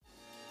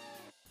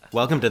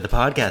Welcome to the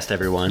podcast,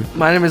 everyone.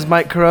 My name is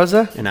Mike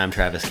Carosa. And I'm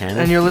Travis Cannon.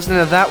 And you're listening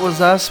to That Was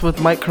Us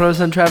with Mike Carosa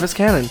and Travis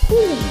Cannon.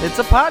 It's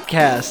a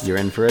podcast. You're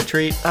in for a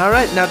treat. All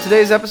right, now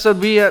today's episode,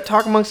 we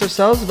talk amongst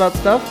ourselves about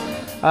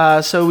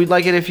stuff. So we'd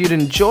like it if you'd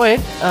enjoy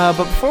it. But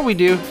before we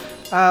do,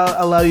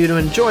 allow you to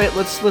enjoy it,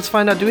 let's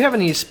find out, do we have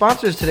any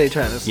sponsors today,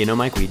 Travis? You know,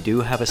 Mike, we do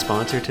have a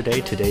sponsor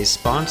today. Today's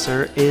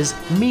sponsor is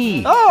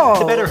me,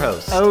 the better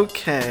host.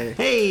 Okay.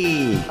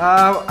 Hey!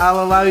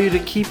 I'll allow you to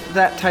keep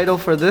that title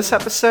for this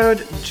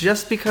episode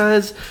just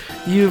because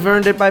you've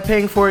earned it by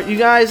paying for it. You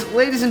guys,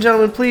 ladies and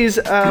gentlemen, please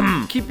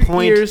keep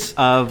your ears...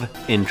 of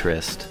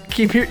interest.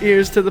 Keep your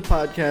ears to the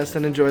podcast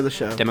and enjoy the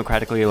show.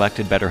 Democratically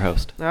elected better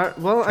host. All right,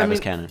 well, Travis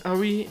Cannon. Are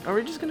we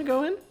just going to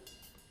go in?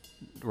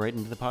 Right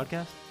into the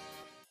podcast?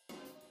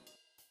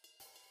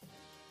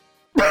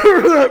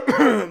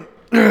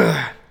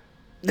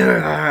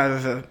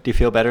 Do you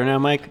feel better now,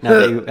 Mike? Now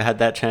that you had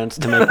that chance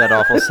to make that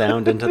awful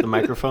sound into the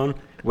microphone,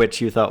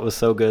 which you thought was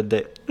so good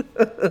that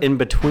in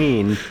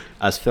between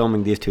us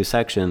filming these two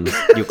sections,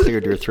 you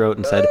cleared your throat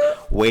and said,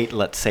 wait,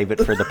 let's save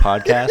it for the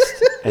podcast,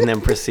 and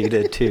then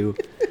proceeded to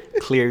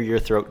clear your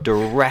throat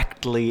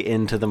directly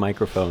into the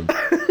microphone.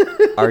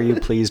 Are you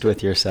pleased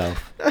with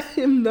yourself? I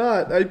am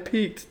not. I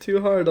peaked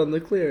too hard on the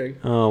clearing.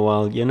 Oh,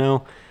 well, you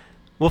know,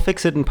 we'll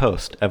fix it in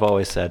post, I've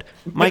always said.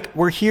 Mike,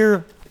 we're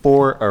here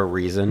for a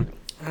reason.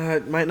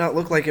 It might not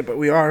look like it, but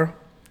we are.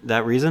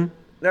 That reason?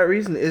 That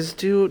reason is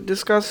to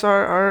discuss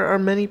our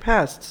many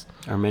pasts.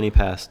 Our many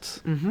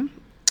pasts.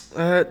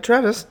 Mm-hmm.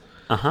 Travis.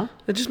 Uh-huh.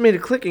 I just made a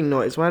clicking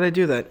noise. Why'd I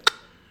do that?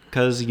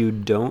 Because you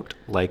don't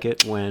like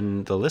it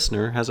when the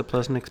listener has a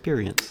pleasant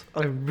experience.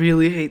 I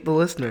really hate the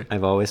listener.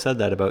 I've always said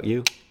that about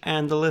you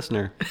and the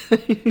listener.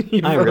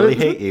 I really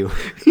hate you.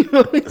 You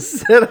always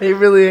said I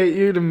really hate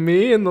you to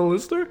me and the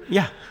listener?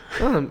 Yeah.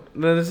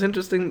 That is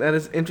interesting. That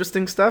is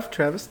interesting stuff,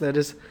 Travis. That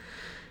is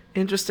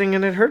interesting,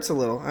 and it hurts a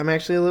little. I'm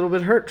actually a little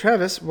bit hurt.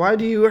 Travis, why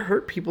do you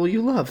hurt people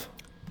you love?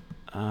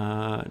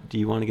 Do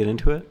you want to get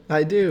into it?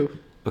 I do.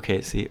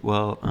 Okay, see,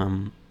 well,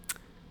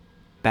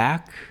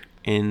 back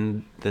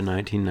in the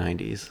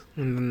 1990s.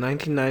 In the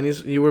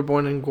 1990s, you were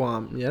born in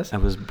Guam, yes? I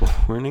was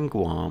born in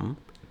Guam,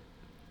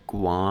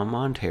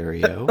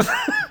 Ontario,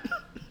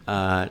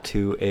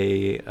 to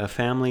a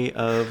family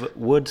of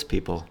woods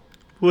people.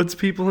 Woods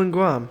people in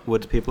Guam.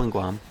 Woods people in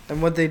Guam.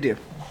 And what'd they do?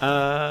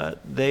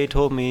 They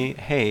told me,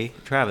 hey,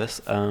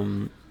 Travis,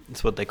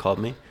 that's what they called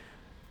me.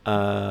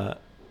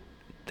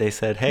 They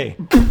said, hey,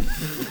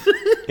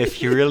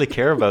 if you really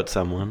care about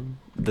someone,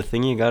 the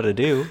thing you got to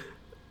do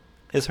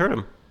is hurt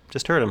him.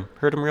 Just hurt him.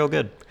 Hurt him real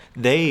good.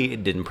 They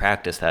didn't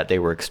practice that. They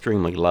were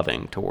extremely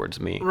loving towards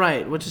me.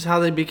 Right, which is how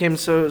they became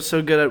so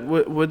good at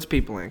woods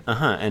peopling.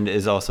 Uh-huh, and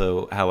is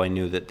also how I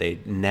knew that they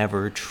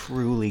never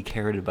truly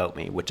cared about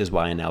me, which is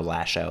why I now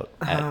lash out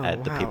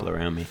at the people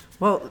around me.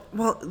 Well,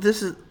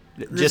 this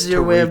is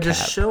your way of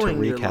just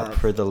showing your love.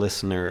 For the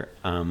listener,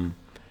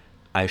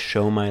 I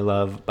show my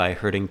love by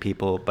hurting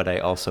people, but I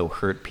also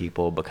hurt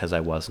people because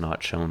I was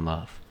not shown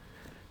love.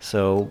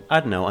 So,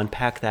 I don't know,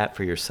 unpack that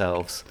for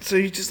yourselves. So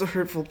you're just a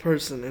hurtful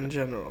person in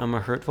general. I'm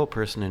a hurtful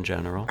person in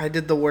general. I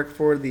did the work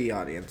for the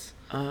audience.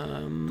 The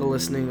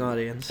listening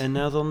audience. And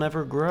now they'll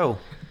never grow.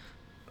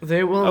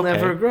 They will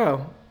never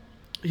grow.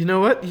 You know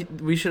what?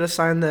 We should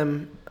assign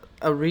them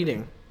a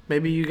reading.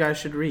 Maybe you guys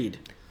should read.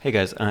 Hey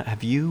guys,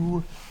 have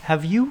you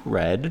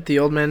read The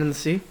Old Man in the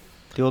Sea?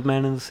 The Old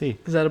Man in the Sea.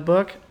 Is that a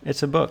book?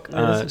 It's a book.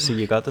 So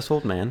you got this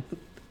old man.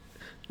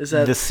 Is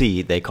that the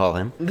sea, they call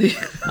him.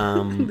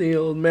 The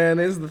old man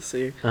is the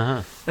sea.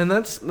 Uh-huh. And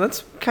that's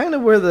kind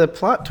of where the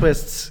plot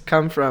twists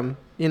come from.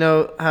 You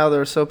know how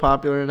they're so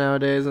popular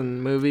nowadays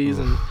in movies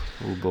and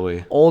oh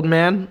boy. Old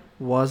man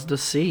was the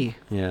sea.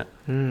 Yeah.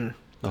 The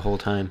whole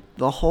time.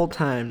 The whole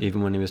time.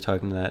 Even when he was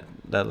talking to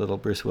that little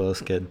Bruce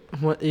Willis kid.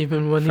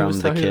 Even when he was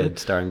talking from The Kid,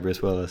 starring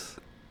Bruce Willis.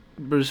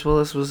 Bruce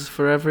Willis was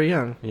forever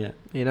young. Yeah.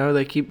 You know,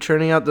 they keep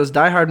churning out those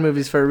Die Hard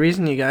movies for a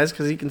reason, you guys,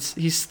 because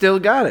he's still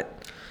got it.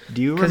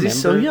 Do you remember? Because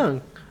he's so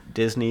young.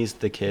 Disney's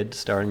The Kid,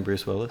 starring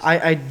Bruce Willis?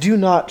 I do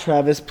not,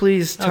 Travis.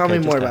 Please tell me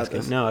more about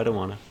this. No, I don't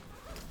want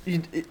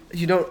to.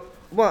 You don't...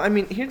 Well, I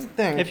mean, here's the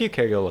thing. If you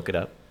care, you'll look it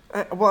up.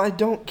 I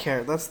don't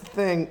care. That's the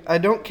thing. I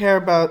don't care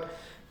about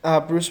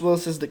Bruce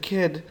Willis as the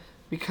Kid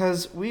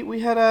because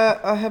we had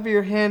a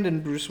heavier hand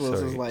in Bruce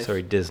Willis's life.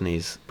 Sorry,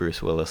 Disney's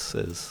Bruce Willis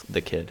is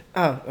The Kid.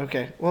 Oh,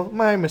 okay. Well,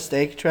 my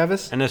mistake,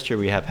 Travis. And that's true.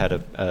 We have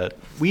had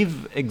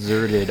we've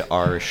exerted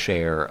our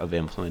share of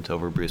influence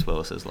over Bruce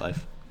Willis's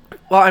life.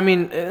 Well, I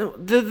mean,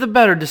 the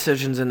better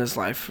decisions in his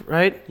life,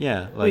 right?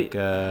 Yeah, like...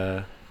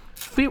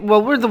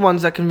 we're the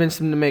ones that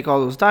convinced him to make all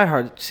those Die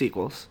Hard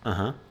sequels.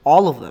 Uh-huh.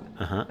 All of them.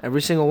 Uh-huh.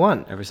 Every single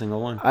one. Every single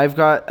one.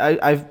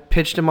 I've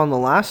pitched him on the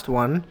last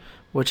one,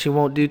 which he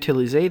won't do till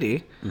he's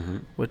 80,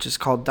 which is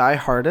called Die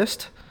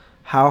Hardest.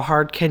 How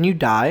Hard Can You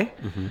Die?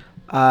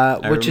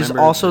 Which is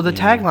also the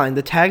tagline.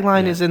 The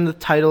tagline is in the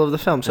title of the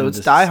film. So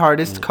it's Die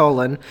Hardest,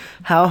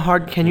 How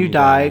Hard Can You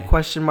Die,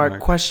 question mark.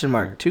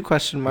 2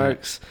 question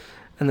marks.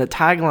 And the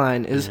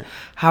tagline is,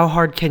 how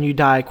hard can you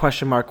die,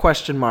 question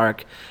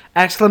mark.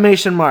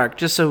 Exclamation mark,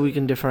 just so we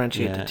can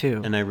differentiate the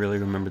two. And I really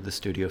remember the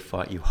studio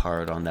fought you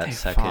hard on that They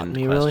second fought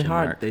me question really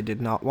hard. mark. They did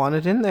not want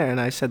it in there,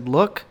 and I said,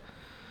 "Look,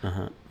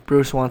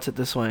 Bruce wants it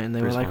this way," and they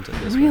Bruce were like, wants it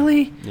this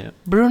 "Really, way. Yeah.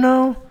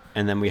 Bruno?"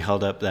 And then we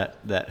held up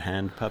that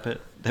hand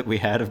puppet that we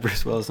had of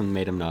Bruce Willis and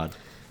made him nod.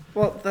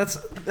 Well,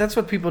 that's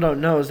what people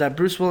don't know is that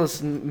Bruce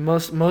Willis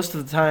most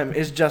of the time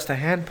is just a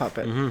hand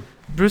puppet.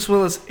 Bruce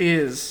Willis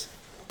is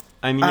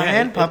a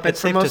hand puppet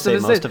it's for safe most to say of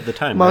his most of the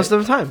time. Most right?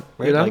 of the time,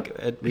 Right? you know,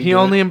 Like, he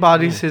only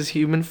embodies his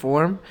human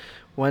form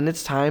when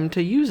it's time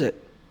to use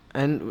it,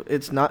 and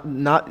it's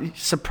not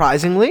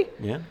surprisingly.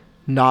 Yeah.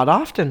 Not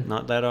often.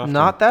 Not that often.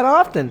 Not that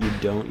often. You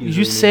don't usually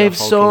You need save a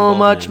hulking so bald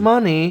much man.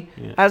 money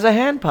as a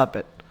hand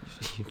puppet.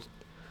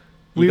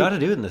 You got to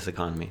do it in this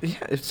economy. Yeah,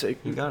 it's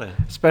You got to.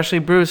 especially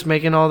Bruce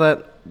making all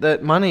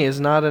that money is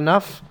not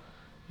enough.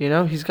 You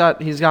know, he's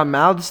got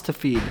mouths to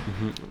feed.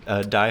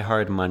 Die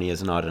Hard money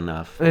is not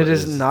enough. It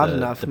is not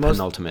enough. The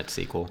penultimate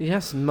sequel.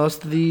 Yes,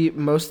 most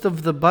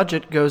of the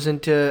budget goes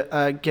into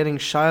getting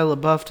Shia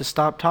Leboeuf to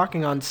stop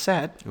talking on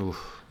set. Oof,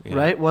 yeah.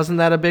 Right? Wasn't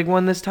that a big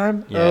one this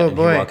time? Yeah, oh and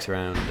boy. he walks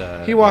around.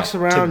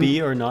 around. To be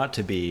or not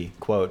to be,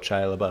 quote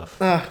Shia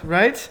Leboeuf.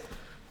 Right?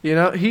 You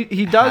know,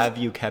 he does. Have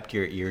you kept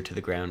your ear to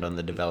the ground on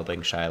the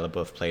developing Shia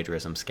LaBeouf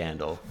plagiarism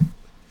scandal?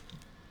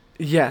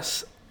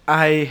 Yes,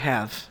 I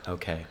have.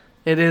 Okay.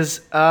 It is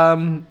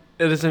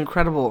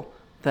incredible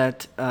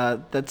that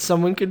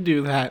someone could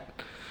do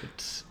that.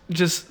 It's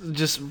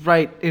Just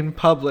right in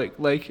public,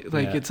 like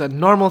Yeah. it's a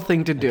normal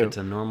thing to do. It's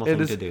a normal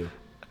thing to do.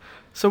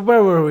 So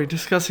where were we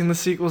discussing the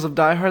sequels of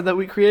Die Hard that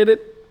we created?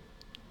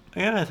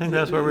 Yeah, I think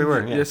that's where we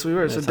were. Yeah. Yes, we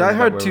were. That So sounds Die about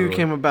Hard where 2 we were.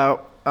 came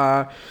about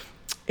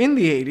in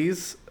the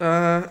 80s.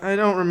 I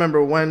don't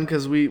remember when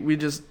because we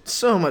just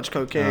so much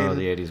cocaine. Oh,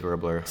 the 80s were a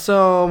blur.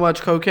 So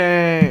much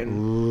cocaine.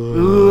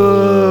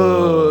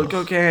 Ooh,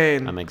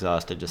 cocaine. I'm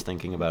exhausted just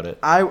thinking about it.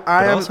 I But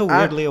am also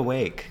weirdly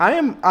awake. I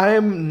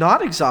am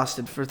not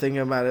exhausted for thinking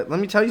about it. Let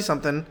me tell you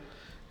something.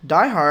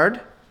 Die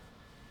Hard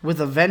with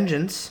a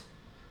Vengeance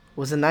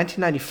was in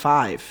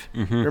 1995.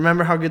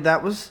 Remember how good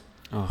that was?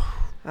 Oh.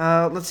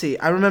 Let's see.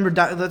 I remember.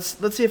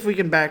 Let's see if we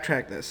can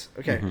backtrack this.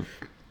 Okay.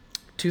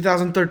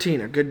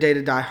 2013, A Good Day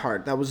to Die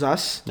Hard. That was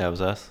us. That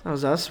was us. That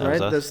was us, That right?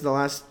 was us. This is the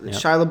last. Yep.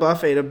 Shia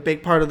LaBeouf ate a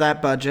big part of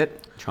that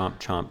budget. Chomp,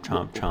 chomp,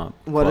 chomp, chomp.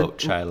 What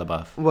Quote a- Shia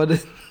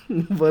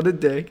LaBeouf. What a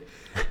dick.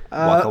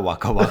 Waka,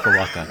 waka, waka,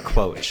 waka.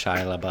 Quote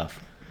Shia LaBeouf.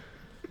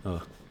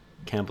 Oh,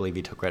 can't believe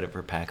he took credit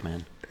for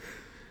Pac-Man.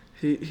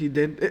 He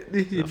did.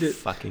 He A did.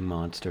 fucking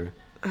monster.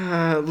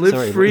 Live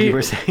Sorry, what free. you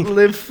were saying?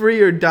 Live Free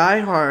or Die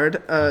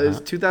Hard is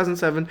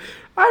 2007.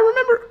 I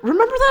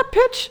remember that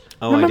pitch.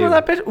 Oh, I remember do.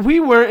 that pitch. We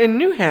were in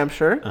New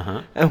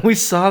Hampshire, and we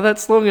saw that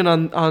slogan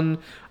on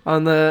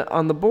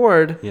the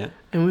board. Yeah.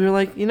 And we were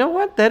like, you know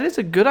what? That is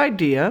a good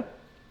idea,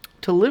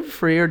 to live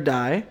free or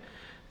die.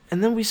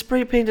 And then we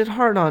spray painted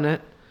hard on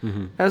it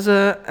as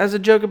a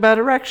joke about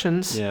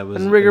erections Yeah, it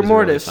was, and rigor it was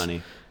mortis. Really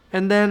funny.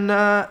 And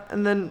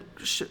then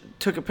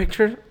took a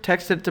picture,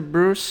 texted it to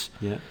Bruce.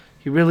 Yeah.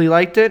 He really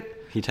liked it.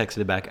 He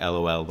texted back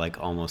LOL like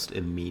almost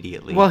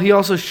immediately. Well, he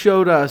also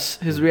showed us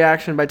his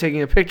reaction by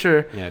taking a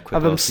picture Yeah, quick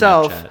of little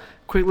himself, Snapchat.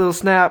 quick little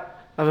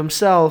snap of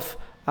himself,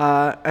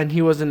 and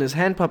he was in his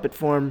hand puppet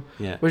form.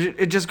 Yeah. Which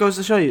it just goes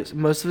to show you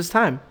most of his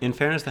time. In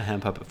fairness, the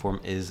hand puppet form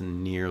is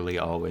nearly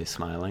always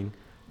smiling,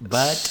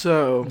 but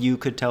So you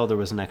could tell there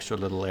was an extra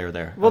little layer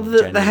there. well, of the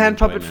genuine hand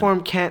puppet enjoyment.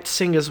 form can't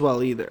sing as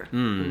well either.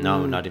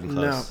 No, not even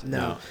close.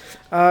 No.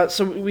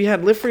 So we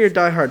had Live Free or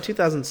Die Hard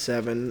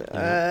 2007.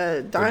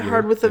 Die year,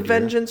 Hard with a good year.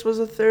 Vengeance was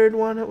a third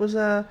one. It was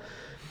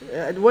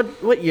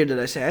what year did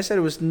I say? I said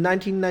it was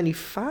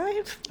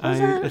 1995.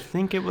 I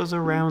think it was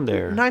around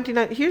there.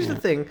 1990. Here's the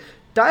thing.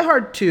 Die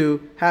Hard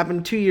 2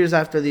 happened 2 years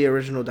after the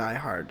original Die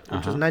Hard,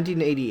 which was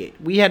 1988.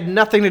 We had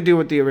nothing to do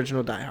with the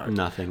original Die Hard.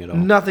 Nothing at all.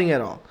 Nothing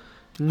at all.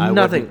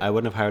 Nothing. I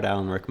wouldn't have hired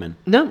Alan Rickman.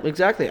 No,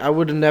 exactly. I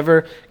would have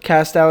never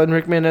cast Alan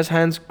Rickman as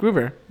Hans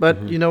Gruber.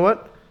 But you know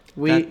what?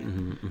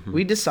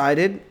 We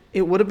decided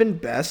it would have been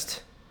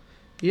best,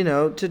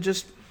 to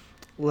just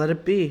let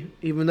it be,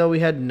 even though we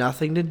had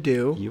nothing to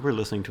do. You were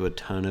listening to a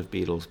ton of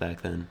Beatles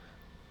back then.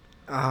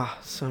 Ah,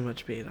 so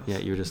much Beatles. Yeah,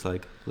 you were just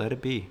like, let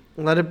it be.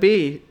 Let it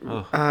be.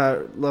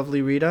 Oh.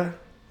 Lovely Rita.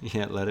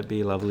 Yeah, let it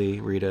be, lovely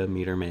Rita,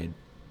 meter maid.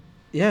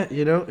 Yeah,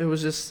 it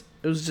was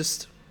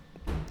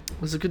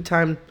a good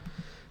time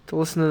to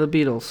listen to the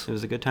Beatles. It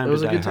was a good time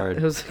to die hard.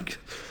 It was.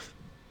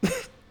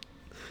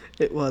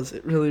 It was.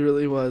 It really,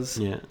 really was.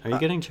 Yeah. Are you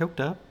getting choked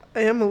up?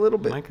 I am a little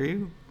bit. Mike, are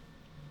you?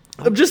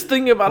 I'm just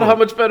thinking about how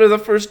much better the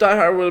first Die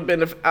Hard would have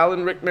been if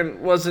Alan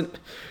Rickman wasn't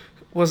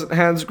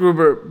Hans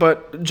Gruber,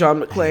 but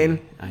John McClane.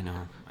 I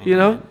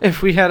know.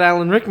 If we had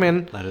Alan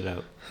Rickman. Let it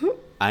out.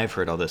 I've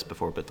heard all this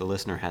before, but the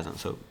listener hasn't.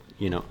 So,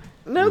 No.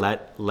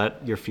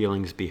 let your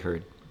feelings be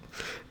heard.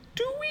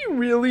 Do we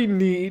really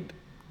need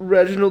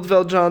Reginald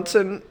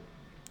VelJohnson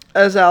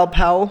as Al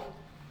Powell?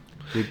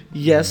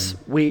 Yes,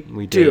 we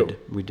do. Did.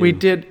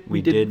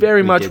 We did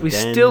very much. We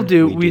still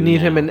do. We need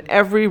him in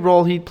every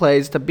role he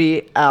plays to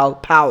be Al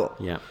Powell.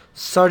 Yeah.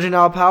 Sergeant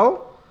Al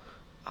Powell,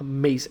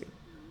 amazing.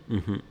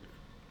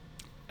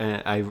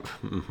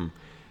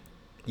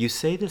 You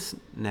say this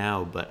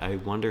now, but I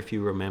wonder if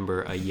you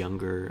remember a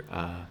younger,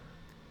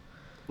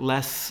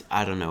 less,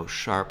 I don't know,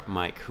 sharp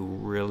Mike who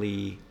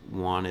really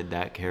wanted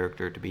that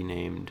character to be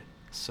named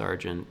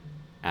Sergeant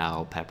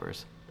Al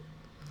Peppers.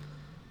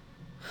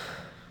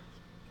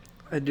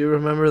 I do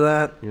remember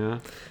that. Yeah.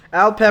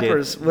 Al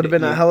Peppers would have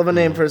been a hell of a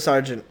name for a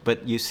sergeant.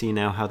 But you see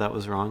now how that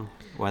was wrong?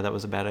 Why that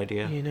was a bad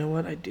idea? You know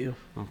what? I do.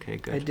 Okay,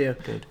 good. I do.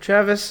 Good.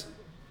 Travis,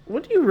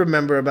 what do you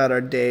remember about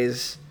our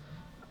days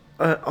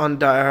on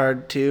Die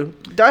Hard 2?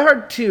 Die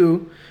Hard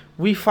 2,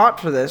 we fought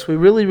for this. We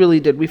really, really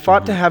did. We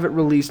fought to have it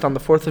released on the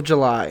 4th of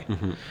July.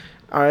 Mm-hmm.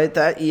 All right,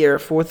 that year,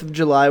 4th of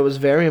July was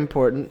very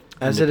important,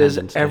 as it is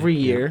every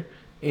year. Yep.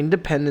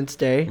 Independence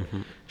Day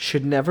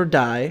should never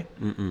die,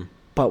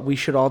 but we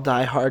should all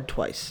die hard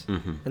twice.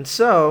 And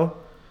so,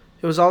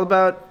 it was all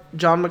about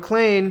John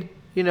McClane,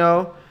 you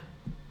know.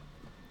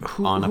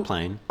 On a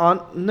plane.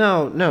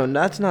 No,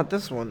 that's not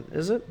this one,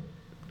 is it?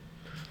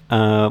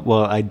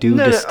 Well, I do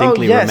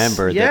distinctly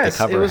remember that the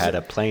cover had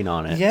a plane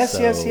on it. Yes.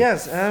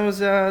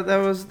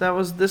 That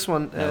was this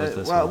one.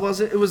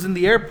 It was in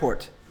the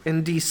airport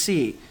in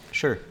D.C.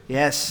 Sure.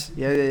 Yes.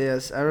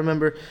 Yes. I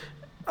remember.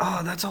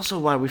 Oh, that's also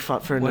why we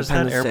fought for Independence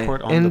Day. Was that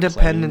airport on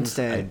Independence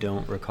the planes? Day. I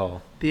don't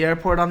recall. The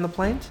airport on the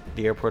planes?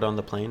 The airport on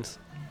the planes?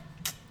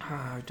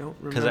 I don't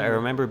remember. Because I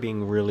remember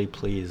being really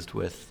pleased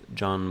with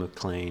John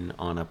McClane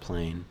on a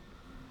plane.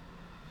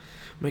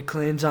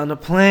 McClane's on a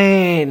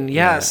plane.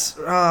 Yes.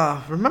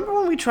 Yeah. Remember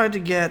when we tried to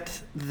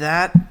get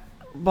that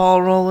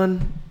ball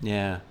rolling?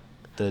 Yeah.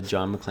 The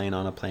John McClane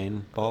on a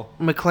plane ball?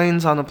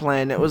 McClane's on a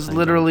plane. It was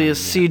literally a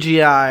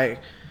CGI.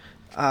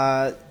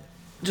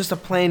 Just a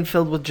plane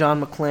filled with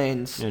John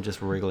McClanes. Yeah,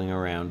 just wriggling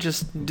around.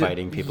 Just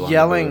biting people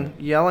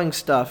yelling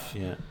stuff.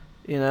 Yeah.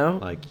 You know?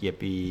 Like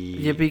yippee.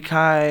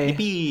 Yippee-ki.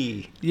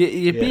 Yippee. Yippee.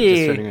 Yeah,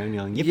 just running around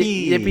yelling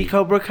yippee. Yippee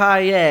Cobra Kai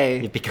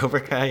yay. Yippee Cobra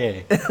Kai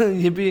yay.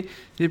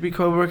 Yippee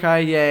Cobra Kai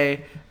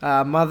yay.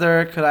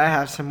 Mother, could I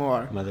have some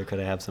more? Mother, could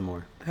I have some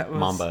more?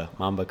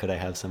 Mamba, could I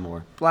have some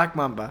more? Black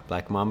Mamba,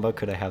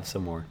 could I have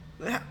some more?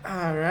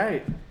 All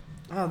right.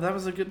 Oh, that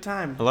was a good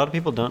time. A lot of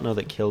people don't know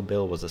that Kill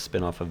Bill was a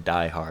spin-off of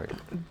Die Hard.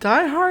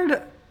 Die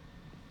Hard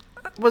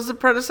was the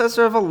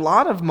predecessor of a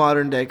lot of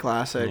modern-day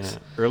classics.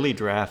 Yeah. Early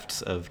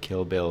drafts of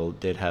Kill Bill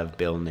did have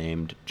Bill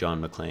named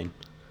John McClane.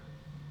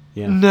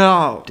 Yeah.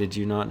 No. Did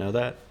you not know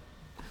that?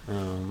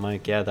 Oh,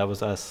 Mike, yeah, that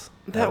was us.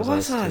 That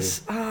was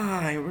us.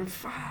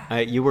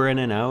 You were in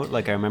and out.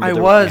 Like I remember, I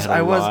we was.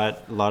 a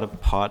lot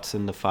of pots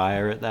in the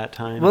fire at that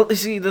time. Well, you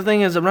see, the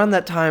thing is, around the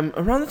time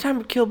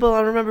of Kill Bill,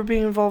 I remember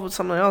being involved with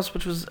something else,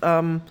 which was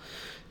the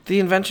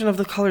invention of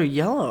the color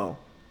yellow.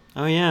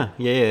 Oh yeah.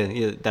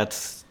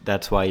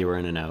 That's why you were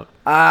in and out.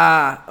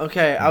 Ah,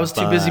 okay. I was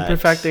too busy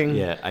perfecting.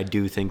 Yeah, I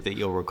do think that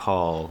you'll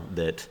recall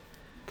that.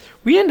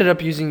 We ended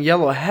up using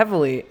yellow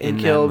heavily in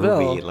Kill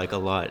Bill. Movie, like a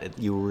lot.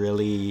 You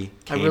really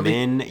came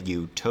in,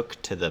 you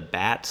took to the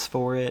bats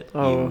for it,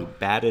 you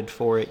batted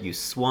for it, you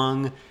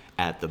swung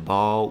at the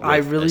ball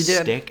with a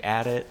stick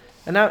at it.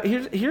 And now,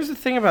 here's the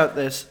thing about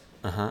this.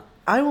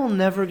 I will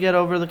never get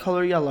over the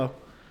color yellow.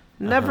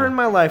 Never in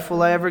my life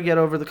will I ever get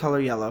over the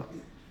color yellow.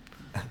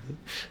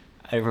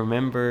 I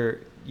remember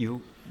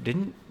you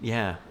didn't,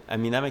 I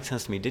mean, that makes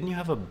sense to me. Didn't you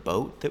have a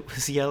boat that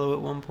was yellow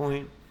at one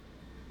point?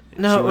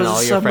 No, it was all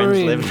a your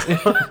submarine.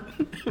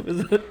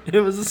 Friends lived.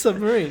 It was a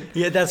submarine.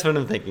 Yeah, that's what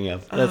I'm thinking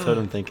of.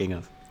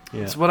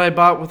 Yeah. It's what I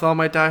bought with all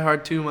my Die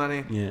Hard 2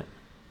 money. Yeah.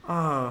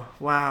 Oh,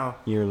 wow.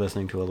 You're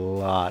listening to a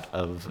lot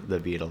of the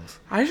Beatles.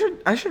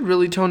 I should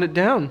really tone it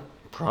down.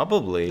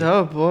 Probably.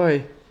 Oh,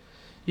 boy.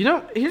 You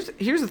know,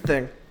 here's the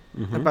thing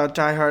about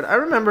Die Hard. I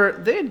remember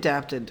they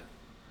adapted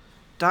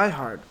Die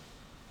Hard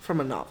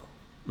from a novel.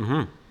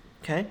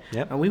 Okay?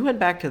 Yep. And we went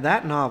back to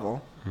that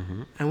novel,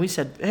 and we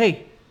said,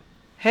 hey,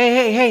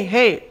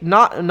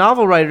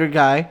 novel writer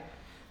guy,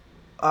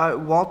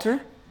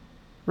 Walter,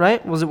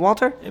 right? Was it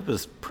Walter? It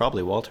was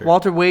probably Walter.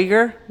 Walter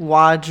Wagner?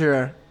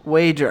 Walter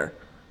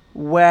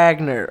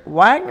Wagner.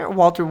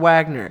 Walter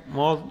Wagner.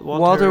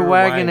 Walter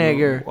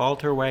Wagenegger.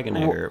 Walter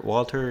Wagenegger.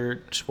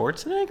 Walter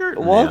Schwarzenegger?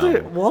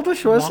 Walter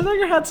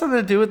Schwarzenegger had something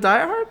to do with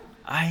Die Hard?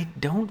 I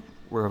don't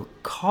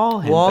recall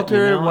him,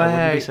 Walter I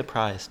wouldn't be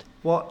surprised.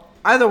 Well,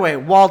 either way,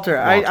 Walter.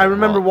 I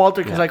remember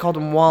Walter because I called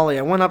him Wally.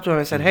 I went up to him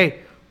and I said, hey,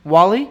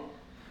 Wally,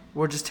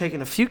 we're just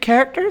taking a few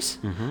characters,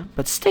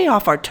 but stay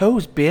off our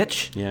toes,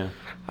 bitch. Yeah.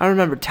 I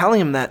remember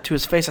telling him that to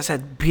his face. I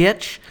said,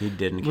 bitch. He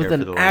didn't care with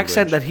an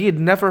accent that he had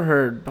never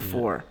heard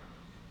before.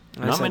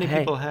 Yeah. Not many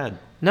people had.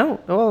 No.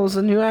 Well, it was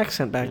a new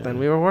accent back then.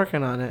 We were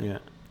working on it. Yeah.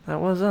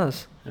 That was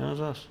us.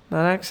 That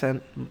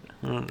accent.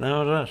 That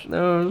was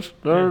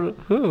us.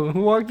 Who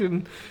walked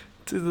in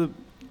to the...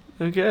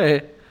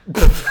 Okay.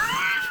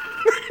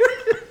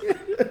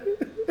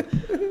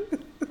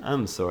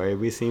 I'm sorry.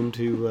 We seem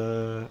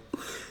to...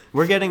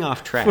 We're getting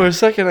off track. For a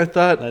second, I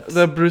thought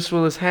the Bruce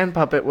Willis hand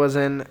puppet was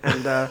in,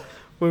 and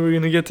we were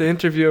going to get to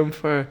interview him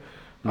for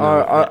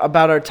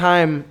about our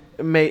time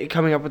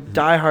coming up with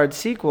Die Hard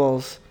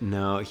sequels.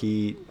 No,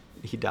 he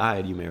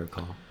died, you may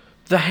recall.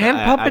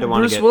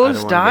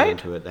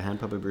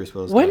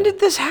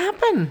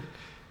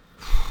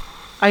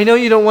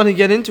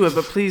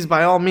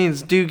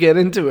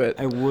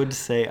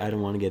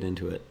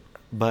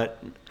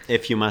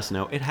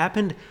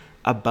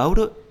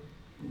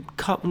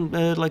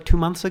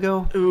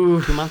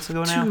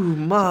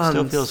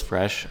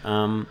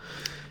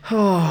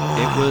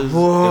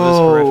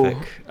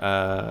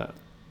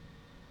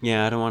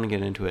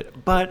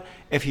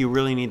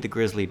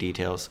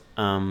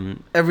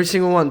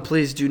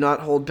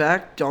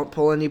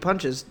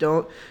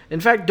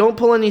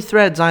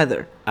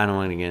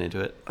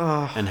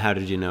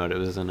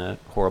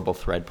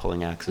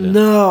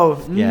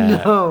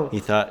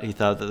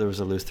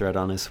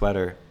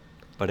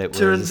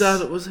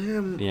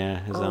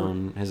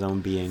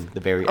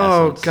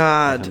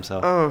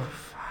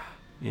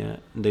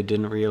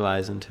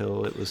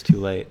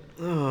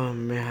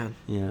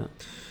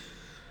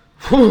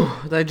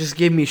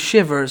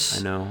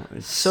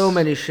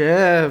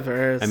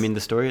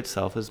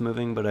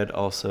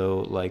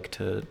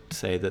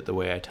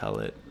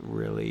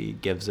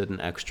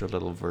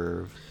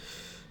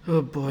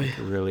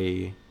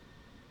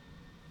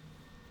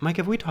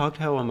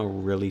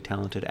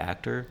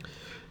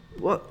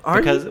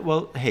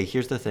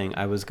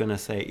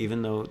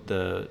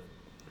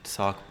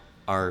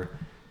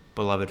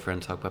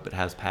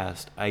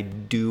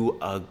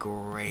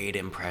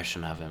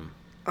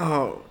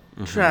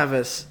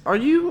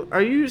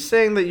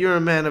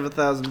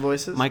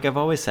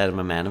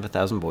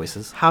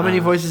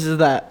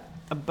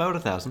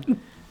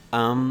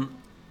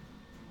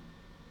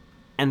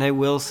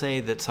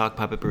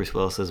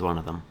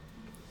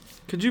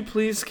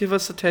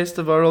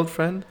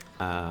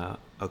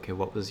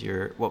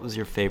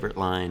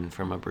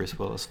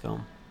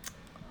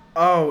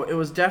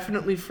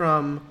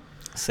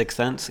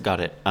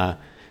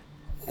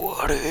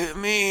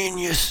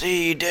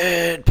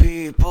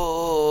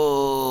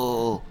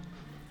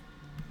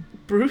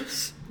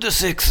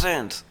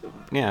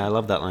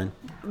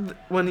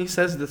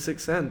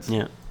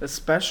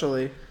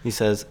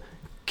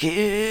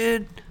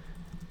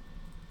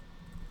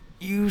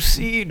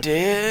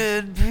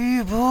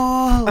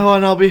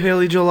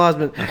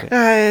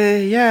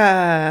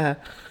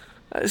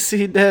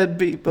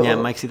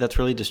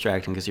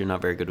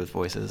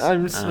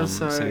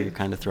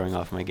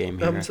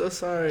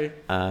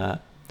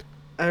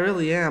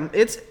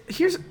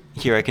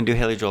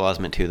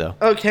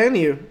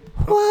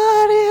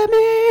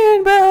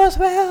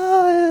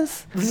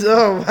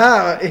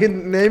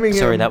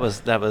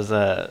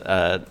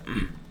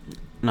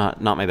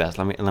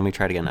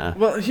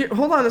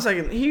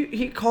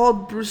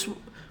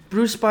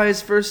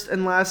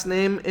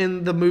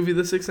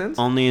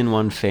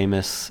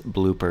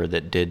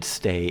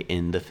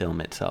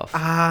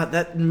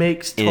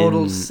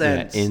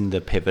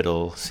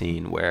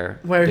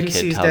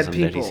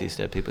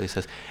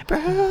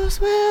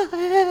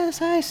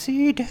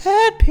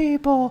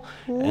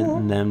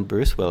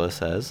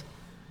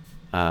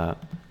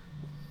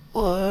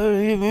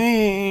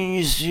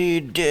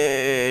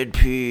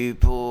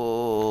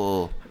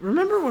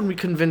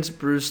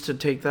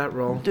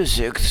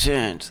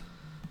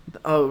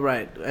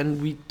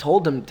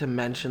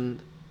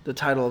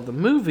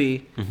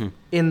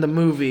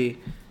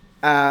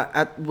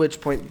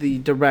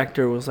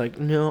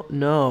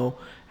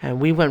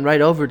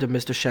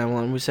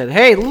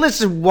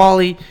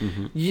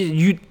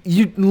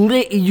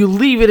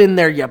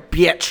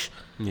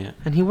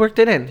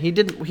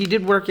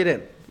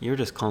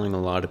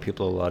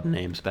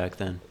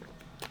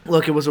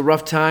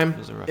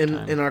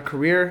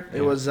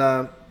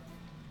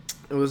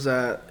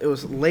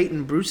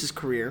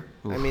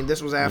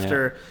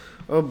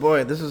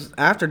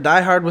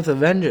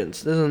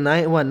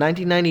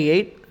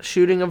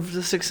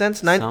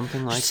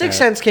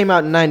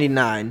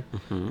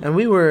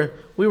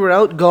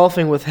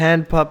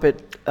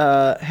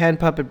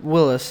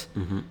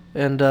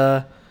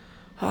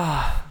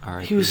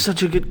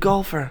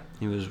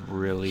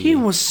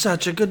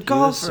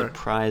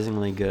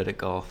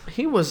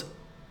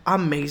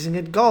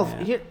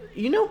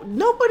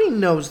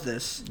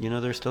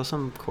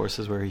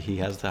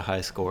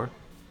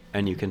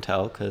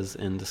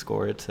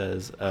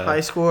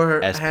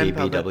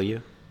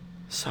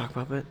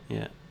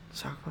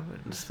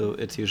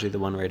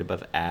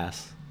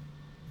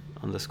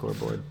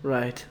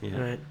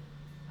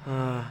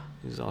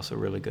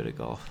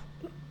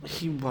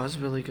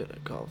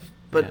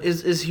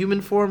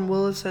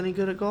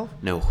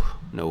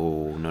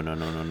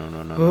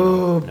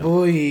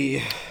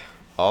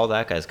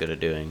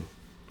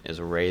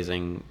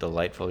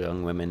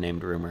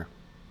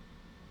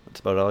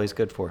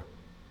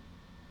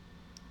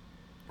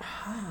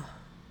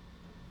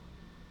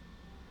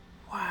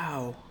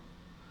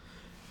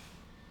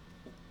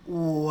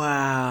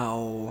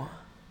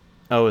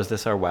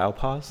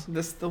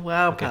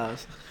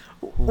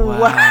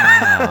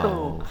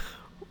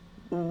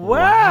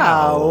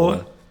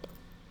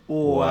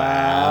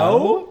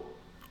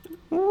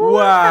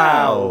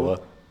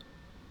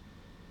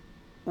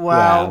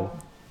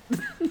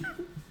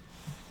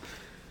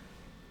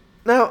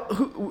 Now,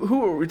 who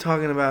were we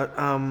talking about?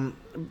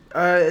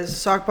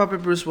 Sock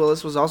puppet Bruce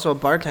Willis was also a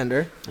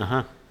bartender.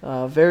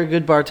 Very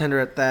good bartender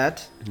at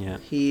that. Yeah.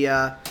 He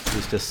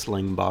used to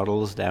sling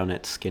bottles down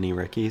at Skinny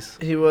Ricky's.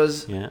 He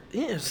was. Yeah.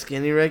 Yeah,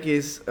 Skinny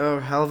Ricky's. Oh,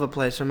 hell of a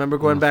place. Remember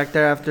going back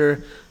there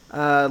after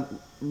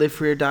Live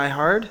Free or Die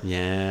Hard?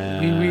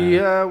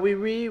 Yeah.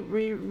 We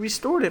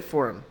restored it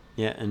for him.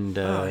 Yeah,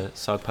 and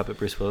Sock Puppet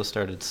Bruce Willis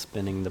started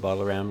spinning the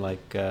bottle around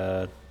like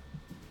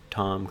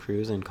Tom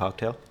Cruise in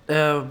Cocktail.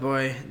 Oh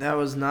boy, that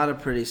was not a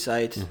pretty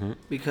sight.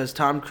 Because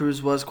Tom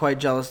Cruise was quite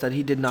jealous that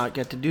he did not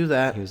get to do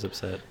that. He was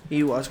upset.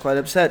 He was quite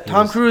upset.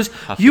 Tom Cruise,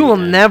 you will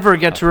never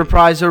get to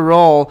reprise a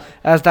role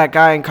as that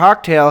guy in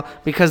Cocktail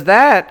because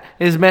that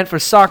is meant for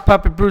Sock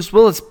Puppet Bruce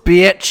Willis,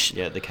 bitch.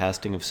 Yeah, the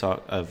casting of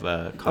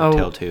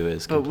Cocktail 2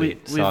 is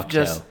complete.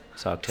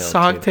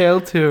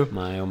 Socktail 2.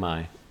 My oh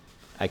my.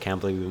 I can't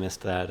believe we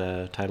missed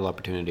that title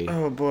opportunity.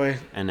 Oh boy.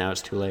 And now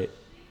it's too late.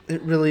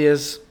 It really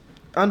is.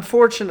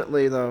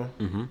 Unfortunately, though.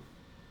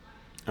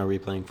 Are we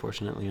playing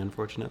Fortunately,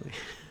 Unfortunately?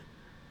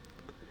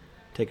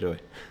 Take it away.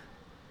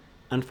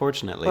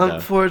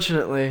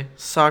 Unfortunately,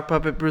 Sock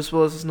Puppet Bruce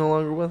Willis is no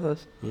longer with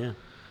us. Yeah,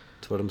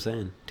 that's what I'm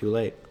saying. Too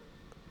late.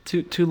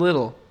 Too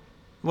little.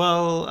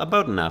 Well,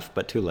 about enough,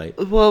 but too late.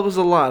 Well, it was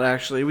a lot,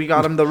 actually. We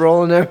got him the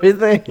role and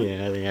everything.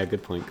 Yeah,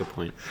 good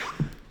point.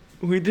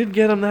 We did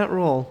get him that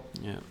role.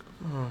 Yeah.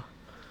 Oh.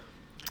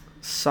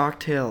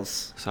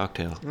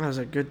 Socktail. That was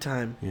a good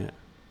time. Yeah.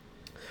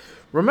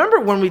 Remember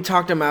when we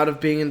talked him out of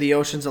being in the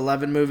Ocean's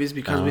 11 movies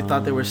because we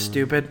thought they were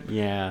stupid?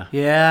 Yeah.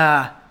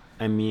 Yeah.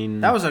 I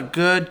mean... That was a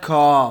good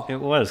call.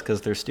 It was,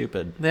 because they're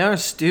stupid. They are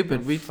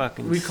stupid. We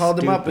called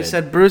them up. We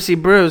said,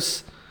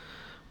 Bruce,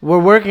 we're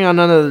working on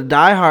another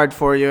Die Hard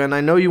for you, and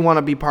I know you want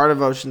to be part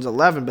of Ocean's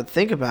 11, but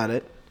think about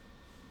it.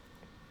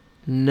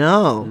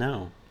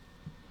 No.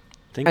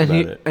 Think about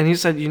it. And he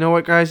said, you know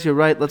what, guys? You're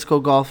right. Let's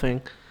go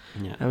golfing.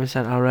 Yeah. And we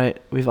said, all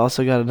right, we've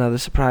also got another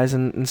surprise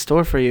in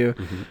store for you,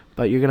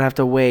 but you're going to have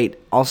to wait.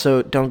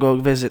 Also, don't go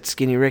visit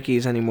Skinny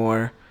Ricky's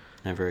anymore.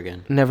 Never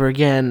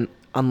again,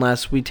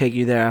 unless we take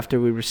you there after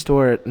we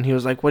restore it. And he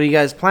was like, what are you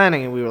guys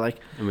planning? And we were like...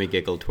 And we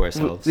giggled to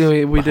ourselves.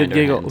 We did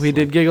giggle. We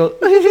did giggle.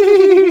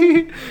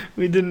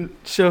 We didn't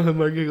show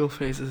him our giggle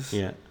faces.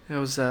 Yeah. It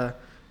was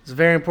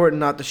very important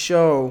not to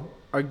show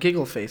our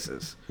giggle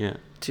faces. Yeah.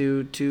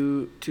 To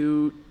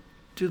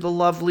the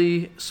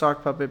lovely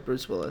Sock Puppet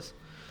Bruce Willis.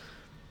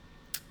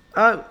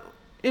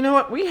 You know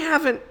what? We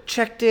haven't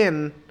checked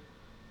in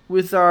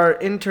with our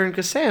intern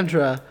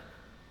Cassandra.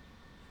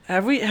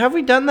 Have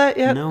we done that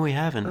yet? No, we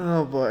haven't.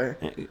 Oh boy.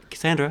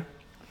 Cassandra,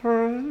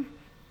 how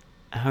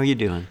are you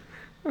doing?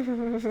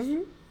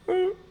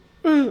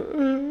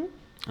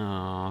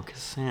 Oh,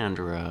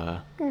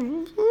 Cassandra.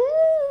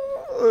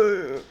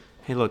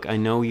 Hey, look, I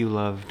know you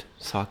loved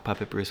Sock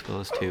Puppet Bruce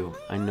Willis too.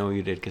 I know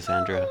you did,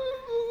 Cassandra.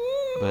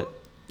 But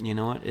you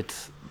know what?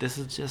 This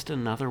is just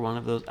another one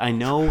of those. I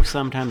know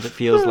sometimes it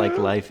feels like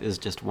life is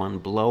just one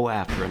blow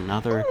after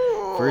another.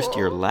 First,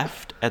 you're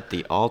left at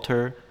the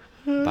altar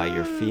by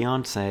your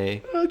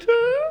fiancé.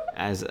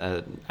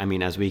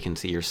 As we can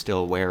see, you're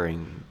still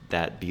wearing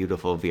that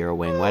beautiful Vera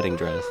Wang wedding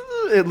dress.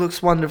 It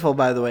looks wonderful,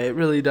 by the way. It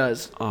really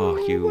does. Oh,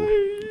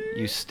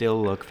 you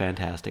still look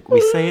fantastic.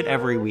 We say it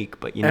every week,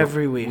 but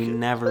every week we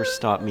never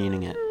stop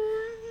meaning it.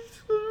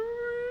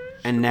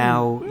 And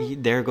now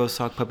there goes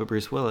Sock Puppet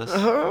Bruce Willis.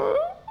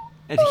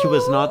 And he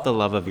was not the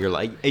love of your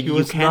life.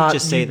 You can't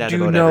just say that about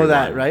everyone. You know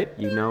that, right?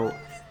 You know,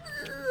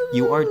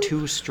 you are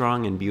too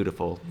strong and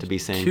beautiful to be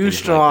saying too things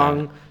strong,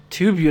 like that.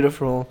 Too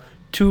beautiful,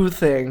 two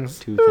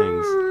things.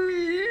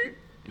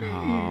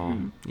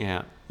 Oh,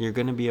 yeah. You're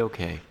gonna be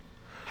okay.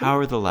 How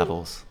are the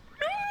levels?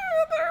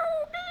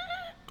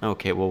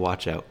 Okay, we'll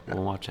watch out.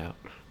 We'll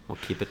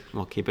keep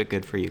it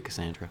good for you,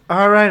 Cassandra.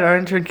 All right, our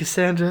intern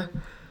Cassandra.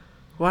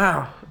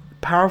 Wow,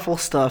 powerful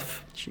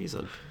stuff. She's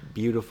a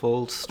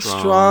beautiful,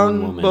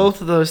 strong woman. Both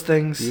of those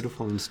things.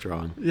 Beautiful and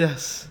strong.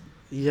 Yes,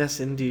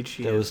 indeed,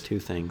 she is. Those two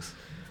things.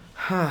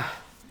 Well,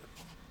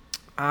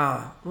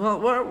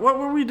 what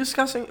were we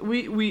discussing?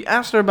 We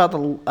asked her about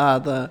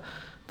the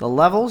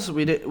levels.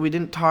 We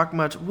didn't talk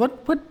much.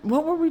 What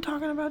were we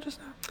talking about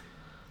just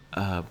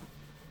now?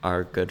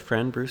 Our good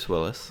friend Bruce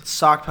Willis.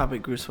 Sock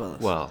Puppet Bruce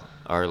Willis. Well,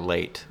 our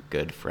late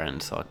good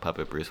friend Sock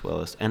Puppet Bruce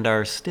Willis, and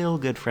our still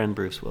good friend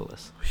Bruce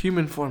Willis.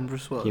 Human form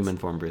Bruce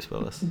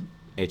Willis.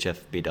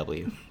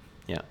 HFBW.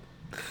 Yeah.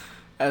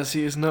 As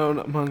he is known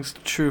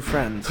amongst true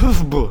friends.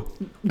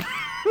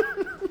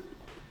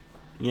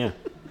 Yeah.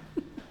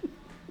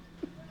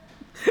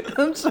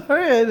 I'm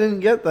sorry, I didn't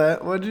get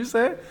that. What'd you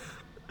say?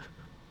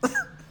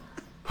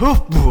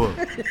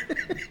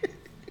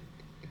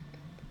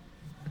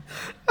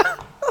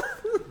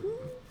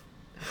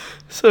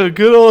 So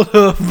good old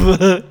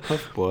Huffba.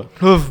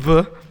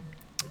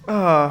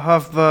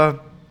 Huffba.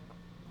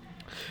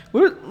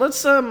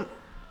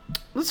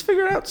 Let's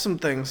figure out some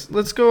things.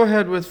 Let's go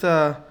ahead with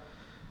a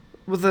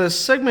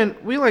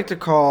segment we like to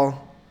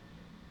call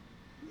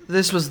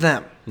This Was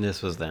Them.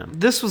 This was them.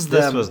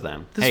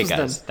 Hey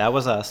guys, that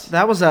was us.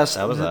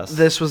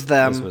 This was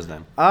them.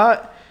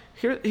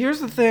 Here's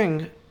the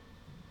thing.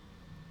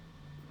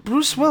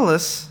 Bruce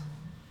Willis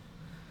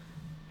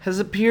has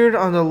appeared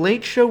on The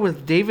Late Show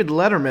with David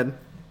Letterman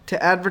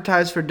to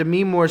advertise for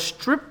Demi Moore's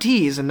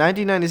striptease in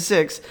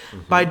 1996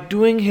 by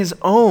doing his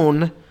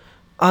own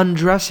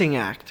undressing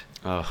act.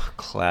 Oh,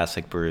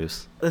 classic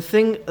Bruce. The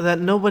thing that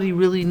nobody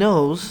really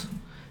knows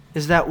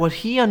is that what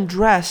he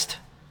undressed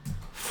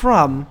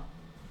from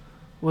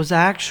was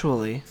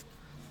actually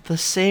the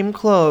same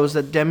clothes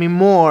that Demi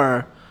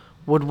Moore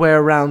would wear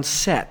around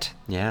set.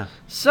 Yeah.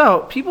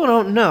 So, people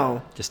don't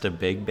know. Just a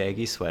big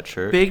baggy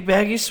sweatshirt. Big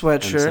baggy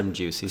sweatshirt. And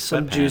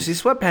some juicy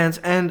sweatpants.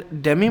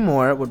 And Demi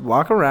Moore would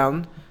walk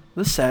around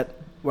the set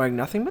wearing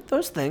nothing but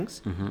those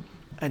things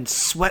and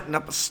sweating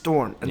up a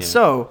storm. And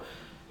so,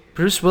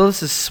 Bruce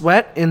Willis's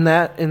sweat in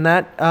that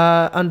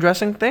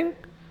undressing thing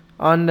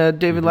on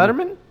David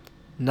Letterman,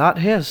 not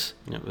his.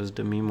 It was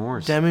Demi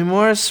Moore's. Demi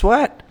Moore's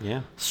sweat.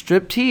 Yeah.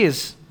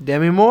 Striptease.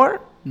 Demi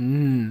Moore.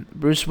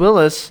 Bruce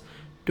Willis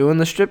doing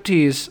the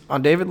striptease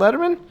on David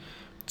Letterman.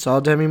 It's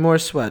all Demi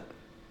Moore's sweat.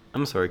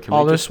 I'm sorry. Can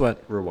all we their just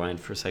sweat. Rewind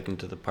for a second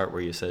to the part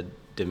where you said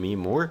Demi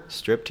Moore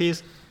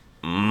striptease?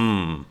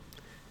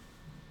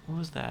 What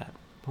was that?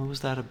 What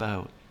was that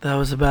about? That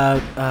was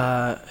about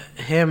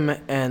him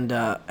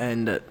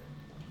and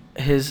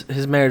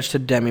his marriage to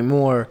Demi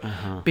Moore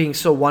being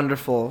so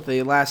wonderful.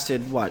 They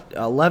lasted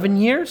 11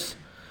 years?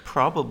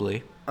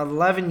 Probably.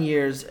 11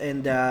 years,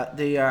 and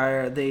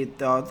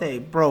they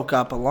broke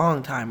up a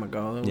long time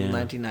ago. In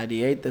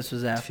 1998. This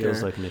was after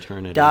Feels like an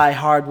eternity. Die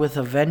Hard with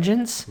a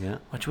Vengeance, yeah,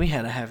 which we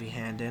had a heavy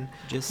hand in.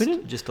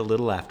 Just a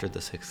little after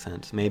The Sixth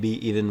Sense.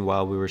 Maybe even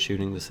while we were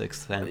shooting The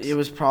Sixth Sense. It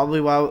was probably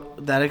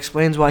that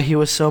explains why he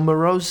was so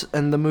morose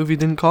and the movie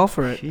didn't call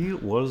for it. He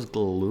was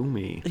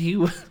gloomy.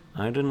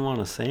 I didn't want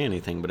to say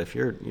anything, but if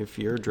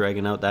you're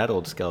dragging out that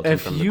old skeleton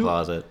from the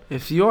closet,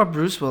 if you are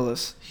Bruce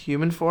Willis,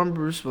 human form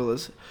Bruce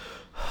Willis,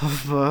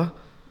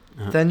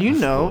 then you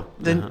know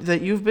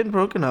that you've been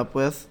broken up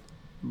with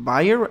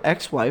by your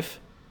ex-wife,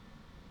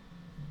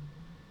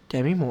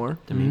 Demi Moore.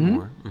 Demi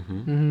Moore.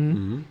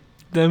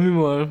 Demi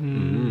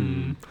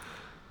Moore.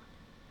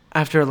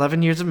 After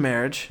 11 years of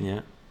marriage.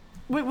 Yeah.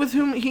 With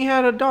whom he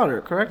had a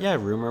daughter, correct? Yeah,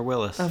 Rumor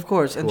Willis. Of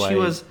course, and she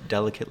was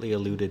delicately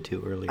alluded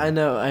to earlier. I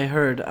know, I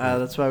heard.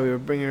 That's why we were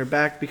bringing her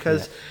back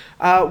because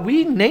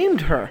we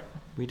named her.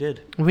 We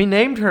did. We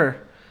named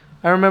her.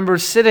 I remember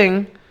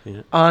sitting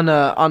on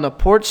a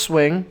porch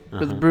swing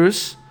with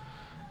Bruce,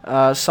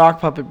 sock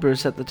puppet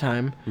Bruce at the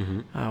time.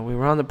 We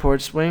were on the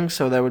porch swing,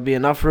 so there would be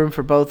enough room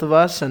for both of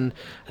us, and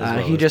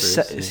he just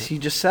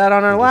sat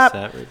on our lap,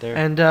 sat right there.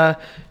 and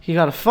he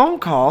got a phone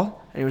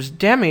call, and it was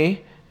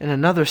Demi in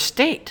another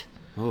state.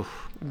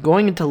 Oof.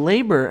 Going into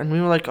labor, and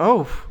we were like,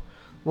 "Oh,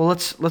 well,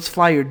 let's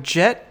fly your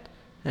jet."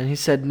 And he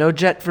said, "No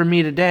jet for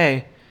me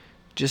today.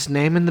 Just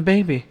naming the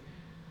baby.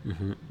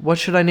 What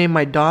should I name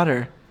my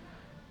daughter?"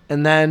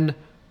 And then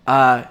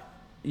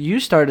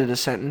you started a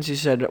sentence. You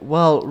said,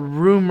 "Well,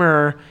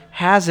 rumor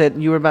has it."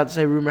 You were about to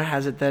say, "Rumor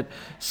has it that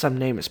some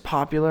name is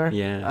popular."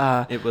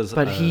 Yeah, it was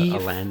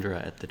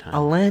Alandra at the time.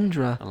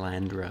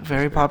 Alandra.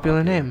 Very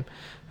popular name,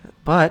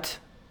 but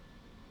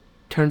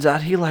turns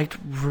out he liked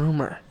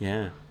Rumor.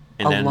 Yeah.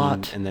 A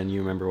lot. And then you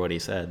remember what he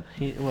said.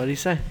 What did he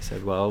say? He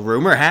said, "Well,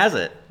 rumor has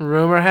it."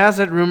 Rumor has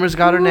it. Rumor's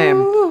got her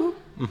name.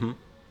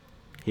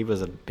 He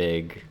was a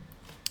big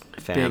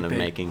fan of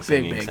making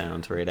singing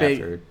sounds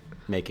after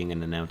making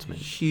an announcement.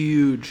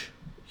 Huge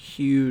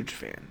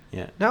fan.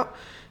 Yeah. Now,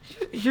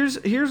 here's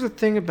the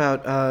thing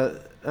about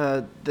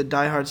the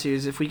Die Hard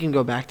series. If we can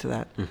go back to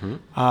that,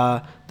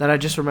 that I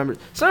just remembered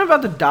something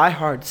about the Die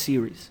Hard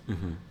series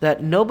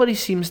that nobody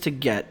seems to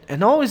get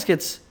and always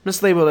gets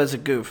mislabeled as a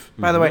goof.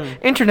 By the way,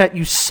 internet,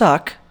 you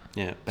suck.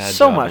 Yeah, bad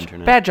so job, much.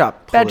 Internet. Bad job.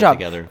 Bad job.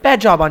 Together. Bad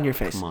job on your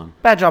face. Come on.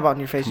 Bad job on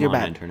your face. You're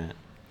bad. Internet.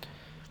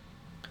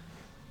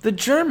 The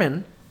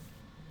German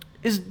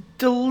is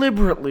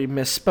deliberately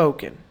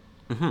misspoken.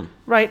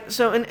 Right?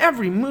 So in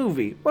every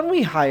movie, when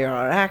we hire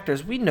our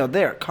actors, we know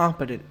they're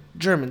competent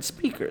German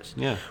speakers.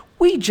 Yeah.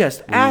 We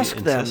just ask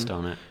them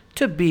on it.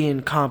 to be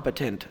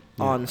incompetent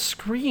on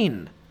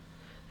screen.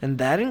 And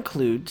that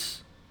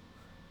includes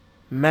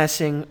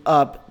messing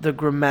up the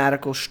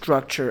grammatical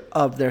structure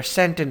of their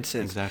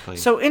sentences. Exactly.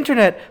 So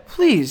internet,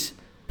 please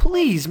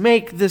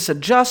make this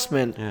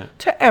adjustment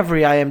to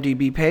every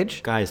IMDb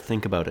page. Guys,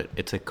 think about it.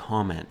 It's a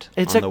comment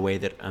on the way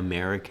that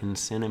American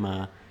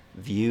cinema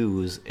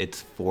views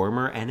its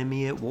former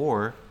enemy at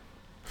war,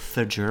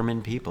 the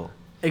German people.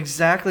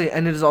 Exactly,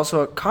 and it is also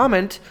a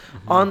comment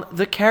on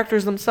the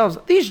characters themselves.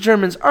 These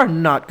Germans are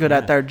not good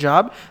at their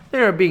job.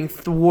 They are being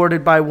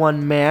thwarted by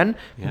one man,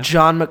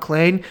 John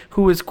McClane,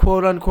 who is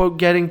quote-unquote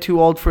getting too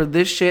old for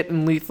this shit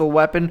in Lethal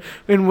Weapon,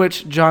 in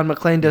which John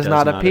McClane does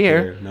not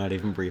appear. Not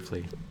even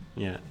briefly.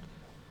 Yeah.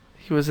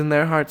 He was in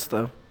their hearts,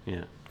 though.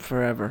 Yeah.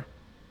 Forever.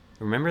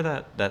 Remember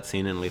that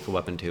scene in Lethal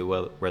Weapon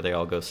 2 where they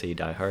all go see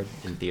Die Hard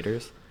in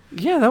theaters?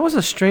 Yeah, that was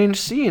a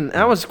strange scene.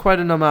 That was quite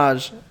an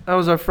homage. That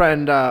was our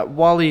friend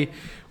Wally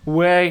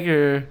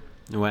Wanger.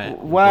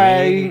 Wanger.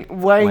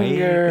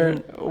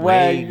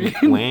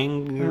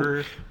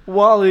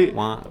 Wally.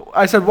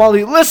 I said,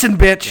 Wally, listen,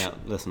 bitch. Yeah,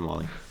 listen,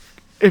 Wally.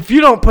 if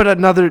you don't put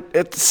another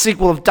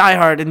sequel of Die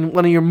Hard in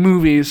one of your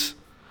movies,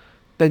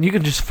 then you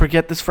can just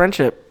forget this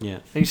friendship. Yeah.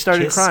 And you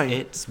started Kiss crying.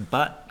 It's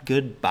but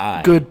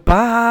goodbye.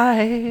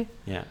 Goodbye.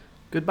 Yeah.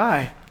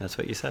 Goodbye. That's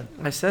what you said.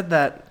 I said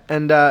that,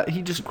 and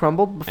he just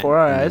crumbled before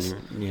our eyes.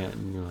 And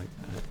you're like.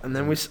 And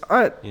then we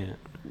saw it. Yeah.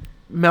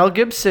 Mel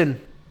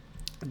Gibson,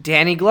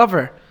 Danny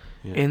Glover,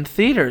 Yeah. in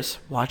theaters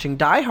watching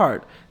Die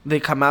Hard. They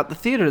come out the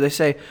theater. They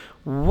say,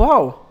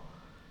 "Whoa,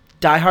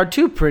 Die Hard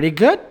 2, pretty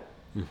good."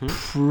 Mm-hmm.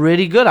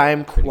 Pretty good. I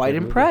am quite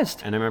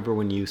impressed. And I remember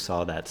when you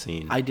saw that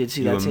scene. I did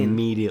see that scene. You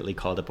immediately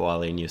called up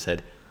Wally and you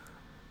said,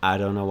 "I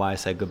don't know why I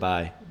said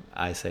goodbye.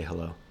 I say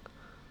hello."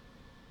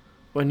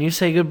 When you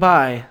say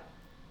goodbye,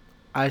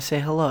 I say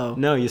hello.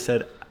 No, you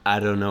said, "I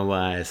don't know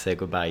why I say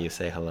goodbye. You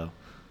say hello."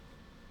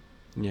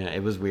 Yeah,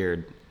 it was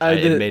weird.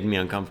 It made me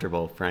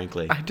uncomfortable,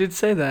 frankly. I did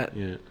say that.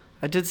 Yeah.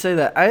 I did say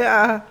that.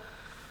 I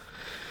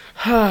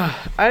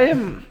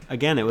am.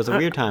 Again, it was a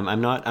weird time.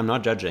 I'm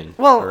not judging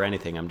or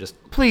anything. I'm just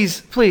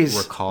please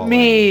recalling.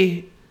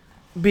 Me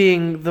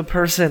being the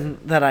person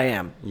that I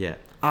am. Yeah.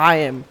 I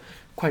am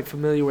quite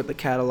familiar with the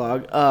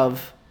catalog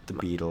of the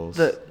Beatles.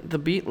 The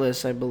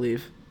Beatless, I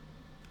believe.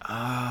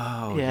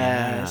 Oh,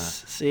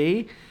 yes. Yeah.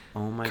 See?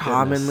 Oh my goodness.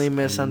 Commonly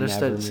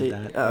misunderstood. See?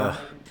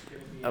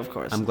 Of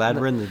course. I'm glad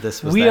we're in the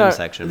This Was Them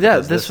section. Yeah,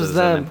 this was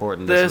them.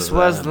 Important This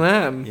was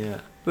them. Yeah.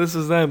 This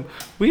was them.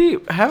 We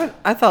haven't.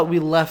 I thought we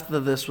left the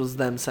This Was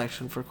Them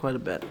section for quite a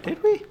bit.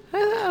 Did we?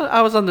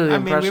 I was under the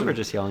impression. I mean, we were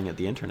just yelling at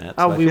the internet.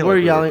 So we were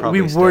yelling.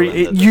 We were.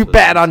 You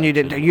bad on you,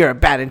 didn't you? You're a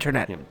bad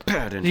internet. Yeah,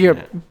 bad internet. You're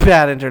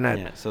bad internet.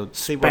 Yeah. So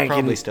see, we're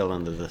probably still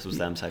in the This Was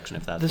Them section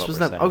if that's this what was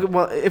we're them. saying. Okay.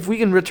 Well, if we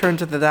can return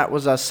to the That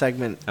Was Us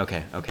segment.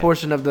 Okay.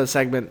 Portion of the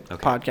segment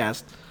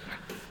podcast.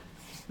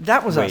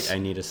 That was us. Wait, I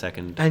need a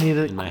second.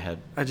 in my head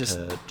to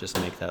just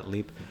make that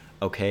leap.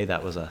 Okay,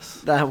 that was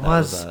us. That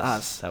was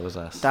us. That was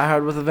us. Die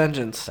Hard with a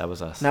Vengeance. That was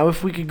us. Now,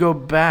 if we could go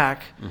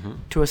back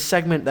to a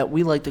segment that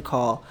we like to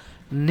call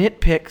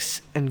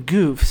Nitpicks and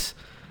Goofs.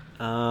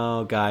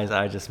 Oh, guys,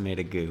 I just made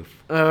a goof.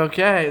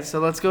 Okay, so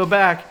let's go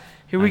back.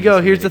 Here we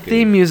go. Here's the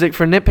theme music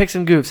for Nitpicks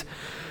and Goofs.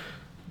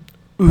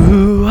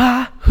 Ooh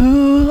ah,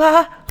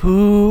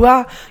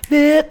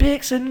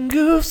 Nitpicks and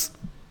Goofs.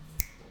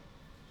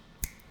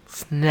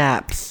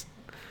 Snaps.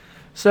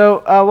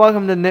 So,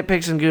 welcome to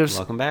Nitpicks and Goofs.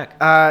 Welcome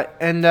back.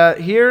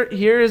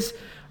 Here's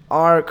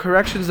our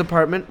corrections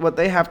department, what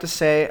they have to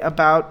say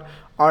about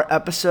our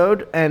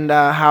episode and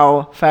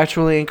how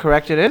factually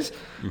incorrect it is.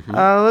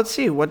 Let's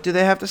see. What do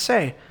they have to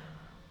say?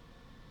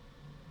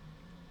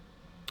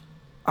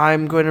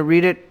 I'm going to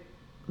read it.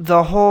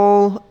 The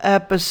whole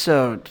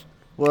episode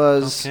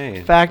was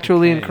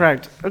factually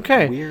incorrect.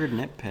 Okay. Weird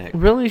nitpick.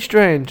 Really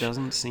strange.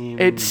 Doesn't seem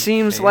It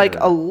seems fair. like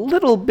a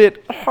little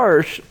bit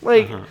harsh.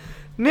 Like,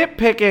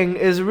 nitpicking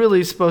is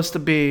really supposed to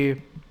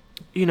be,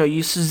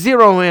 you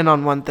zero in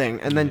on one thing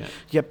and then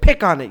you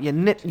pick on it. You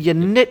knit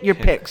your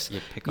picks.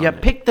 You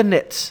pick the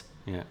nits.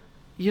 Yeah.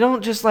 You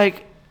don't just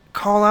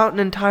call out an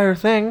entire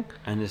thing.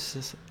 And it's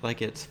just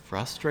it's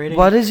frustrating.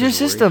 What is your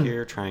system? We're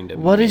here trying to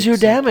what is your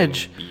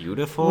damage?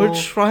 Beautiful. We're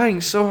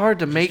trying so hard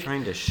to make.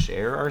 Trying to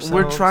share ourselves.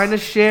 We're trying to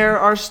share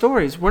our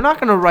stories. We're not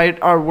going to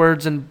write our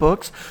words in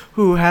books.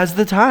 Who has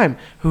the time?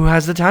 Who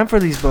has the time for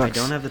these books?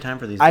 I don't have the time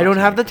for these. I don't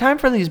have the time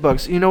for these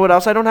books. You know what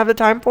else I don't have the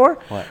time for?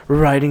 What?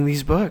 Writing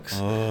these books.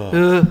 Are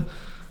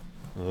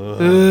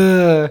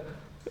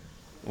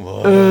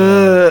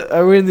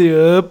we in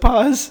the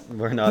pause?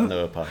 We're not in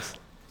the pause.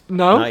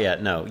 No? Not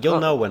yet, no.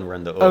 You'll know when we're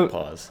in the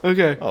pause.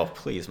 Okay. Oh,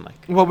 please,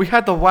 Mike. Well, we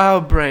had the wow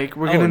break.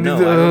 We're going to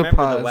do the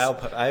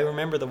pause. I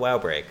remember the wow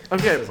break.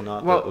 Okay. This is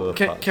not well,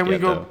 the can we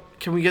go? Though.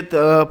 Can we get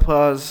the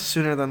pause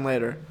sooner than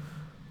later?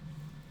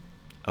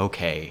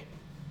 Okay.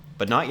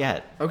 But not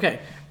yet. Okay.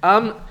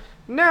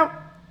 Now,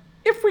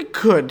 if we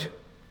could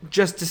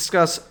just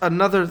discuss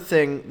another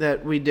thing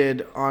that we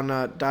did on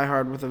Die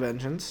Hard with a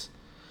Vengeance.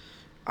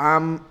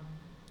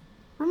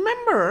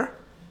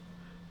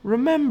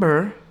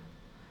 Remember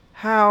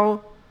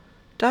how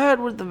Die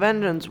Hard with a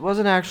Vengeance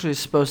wasn't actually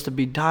supposed to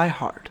be Die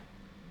Hard.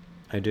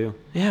 I do.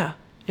 Yeah.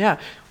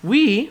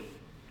 We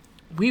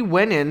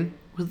went in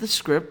with the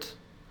script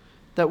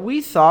that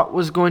we thought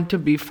was going to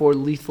be for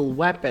Lethal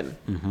Weapon.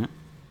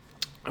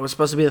 It was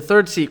supposed to be the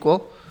third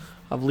sequel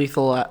of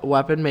Lethal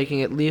Weapon, making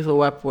it Lethal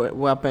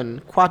Weapon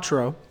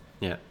Quattro.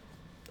 Yeah.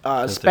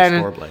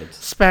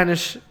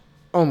 Spanish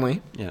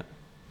only. Yeah.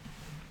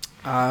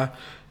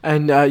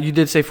 And you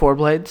did say 4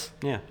 blades?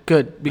 Yeah.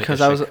 Good,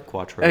 because I was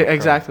Quattro.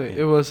 exactly.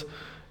 Yeah.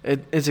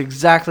 It's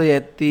exactly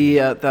it.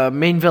 The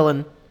main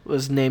villain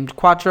was named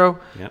Quattro.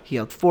 Yeah. He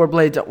held 4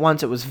 blades at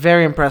once. It was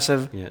very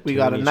impressive. Yeah, we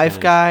got a knife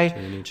guy,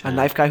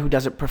 who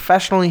does it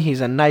professionally.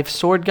 He's a knife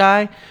sword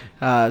guy.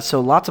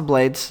 So lots of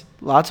blades.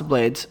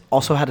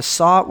 Also had a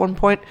saw at one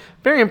point.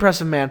 Very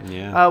impressive man.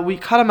 Yeah. We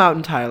cut him out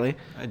entirely.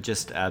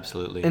 Just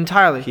absolutely.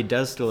 Entirely. He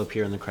does still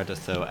appear in the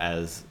credits though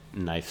as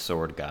knife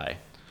sword guy.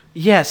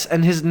 Yes,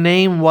 and his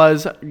name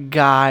was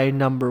Guy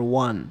Number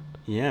 1.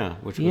 Yeah,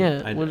 which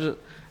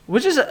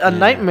Which is a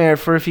nightmare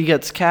for if he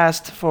gets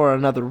cast for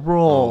another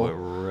role. Oh, it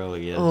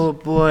really is. Oh,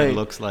 boy. It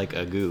looks like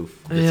a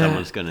goof that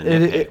someone's going to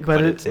nitpick,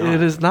 but it's not.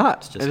 It is not.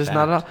 It's just it is fact.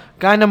 not at all.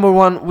 Guy number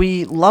one,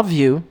 we love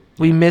you.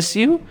 We miss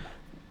you.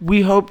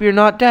 We hope you're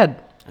not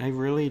dead. I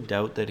really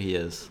doubt that he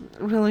is.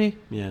 Really?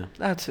 Yeah.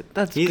 That's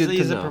good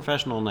He's to know. a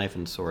professional knife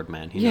and sword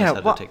man. He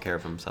knows how to take care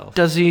of himself.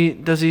 Does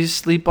he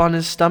sleep on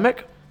his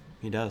stomach?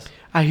 He does.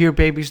 I hear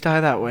babies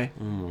die that way.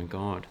 Oh my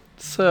god.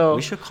 So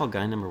we should call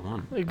guy number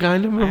one. Guy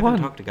number one. I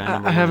haven't talked to guy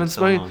number one. I haven't in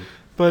so spoken. long.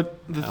 But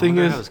the thing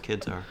wonder is, how his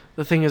kids are.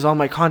 The thing is, all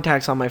my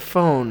contacts on my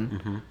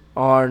phone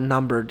are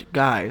numbered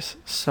guys.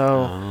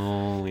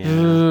 So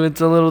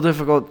it's a little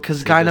difficult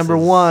because guy number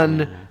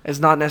one is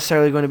not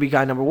necessarily going to be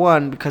guy number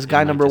one because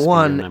guy number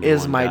one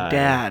is my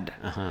dad.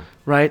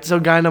 Right? So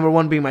guy number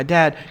one being my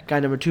dad, guy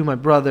number two my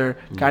brother,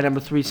 guy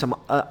number three some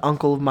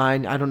uncle of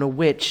mine, I don't know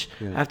which.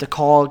 I have to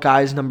call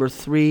guys number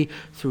 3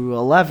 through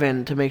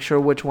 11 to make sure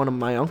which one of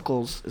my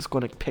uncles is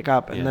going to pick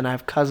up. And then I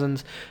have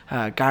cousins,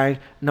 guy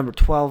number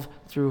 12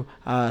 through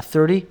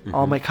 30,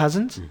 all my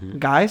cousins,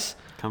 guys.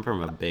 Come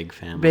from a big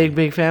family.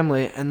 Big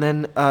family. And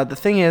then the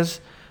thing is,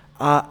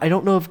 I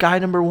don't know if guy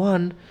number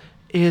one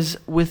is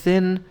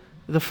within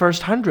the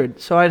first 100.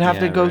 So I'd have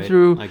to go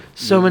through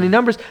many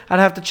numbers. I'd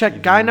have to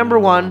check guy number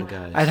one.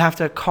 I'd have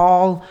to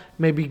call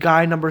maybe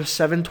guy number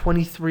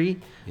 723.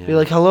 Be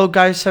like, hello,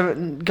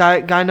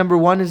 guy number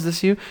one, is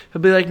this you?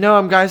 He'll be like, no,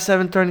 I'm guy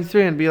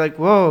 723. And be like,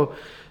 whoa,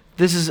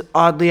 this is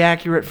oddly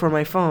accurate for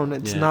my phone.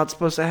 It's not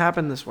supposed to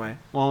happen this way.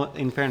 Well,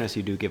 in fairness,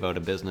 you do give out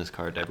a business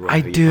card that I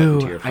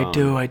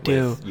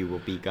do. You will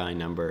be guy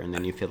number, and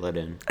then you fill it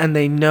in. And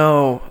they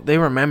know, they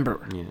remember.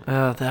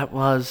 That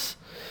was.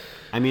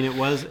 I mean, it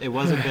was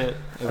a bit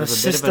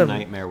of a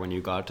nightmare when you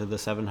got to the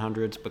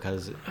 700s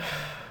because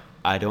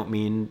I don't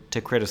mean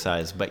to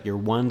criticize, but your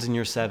 1s and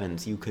your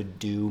 7s, you could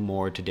do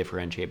more to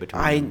differentiate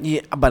between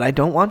them. But I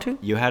don't want to.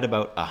 You had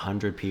about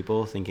 100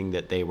 people thinking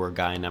that they were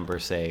guy number,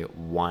 say,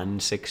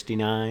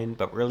 169,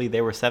 but really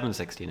they were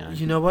 769.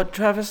 You know what,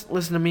 Travis?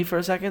 Listen to me for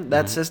a second.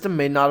 That system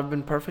may not have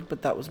been perfect,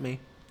 but that was me.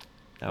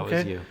 That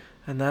was you.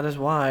 And that is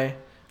why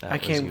I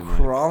came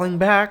crawling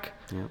back.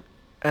 Yep.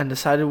 And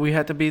decided we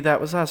had to be that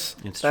was us.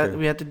 It's true.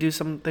 We had to do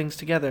some things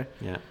together.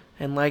 Yeah.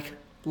 And like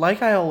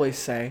I always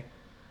say,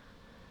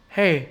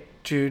 hey,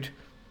 Jude.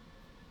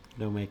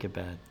 Don't make it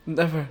bad.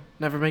 Never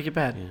make it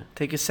bad. Yeah.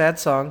 Take a sad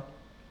song.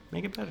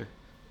 Make it better.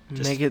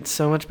 Make it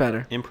so much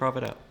better. Improv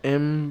it out.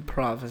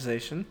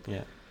 Improvisation.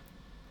 Yeah.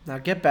 Now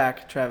get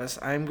back, Travis.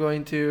 I'm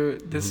going to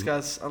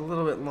discuss a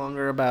little bit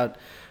longer about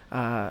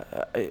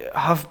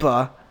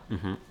Hufba.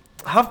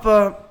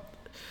 Hufba.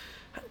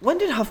 When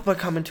did Hufba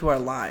come into our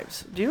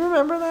lives? Do you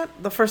remember that?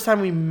 The first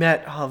time we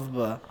met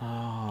Hufba.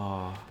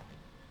 Oh.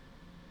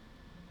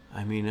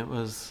 I mean, it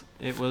was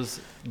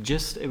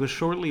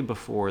shortly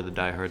before the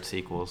Die Hard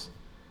sequels.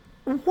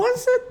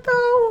 Was it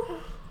though?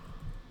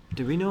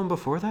 Did we know him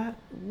before that?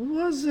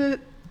 Was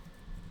it?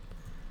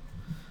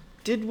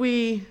 Did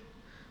we?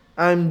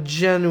 I'm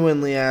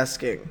genuinely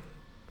asking.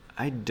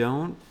 I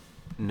don't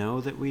know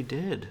that we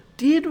did.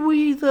 Did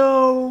we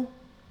though?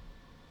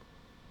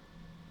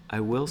 I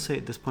will say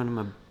at this point I'm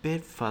a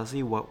bit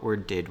fuzzy what we're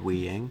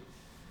did-weing.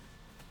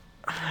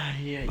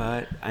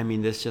 But, I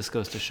mean, this just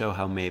goes to show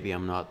how maybe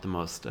I'm not the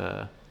most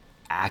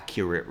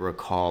accurate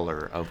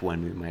recaller of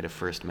when we might have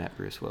first met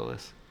Bruce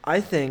Willis.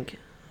 I think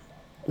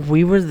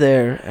we were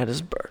there at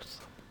his birth.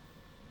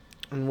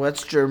 In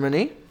West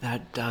Germany.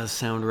 That does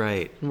sound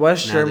right. In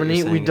West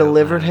Germany, we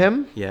delivered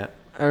him. Yeah.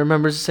 I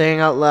remember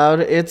saying out loud,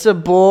 "It's a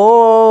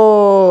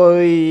boy,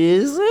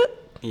 is it?"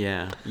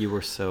 Yeah, you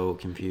were so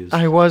confused.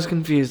 I was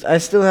confused. I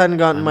still hadn't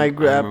gotten my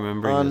grip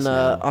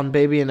on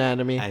Baby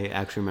Anatomy. I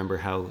actually remember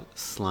how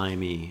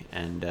slimy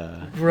and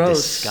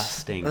gross,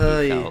 disgusting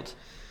he felt.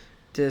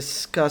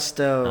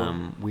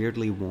 Disgusto.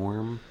 Weirdly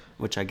warm,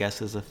 which I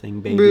guess is a thing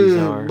babies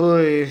are.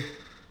 Boy.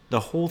 The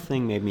whole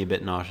thing made me a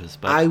bit nauseous.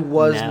 But I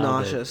was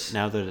nauseous.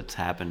 Now that it's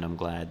happened, I'm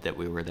glad that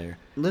we were there.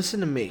 Listen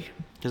to me.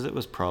 Because it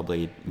was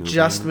probably moving.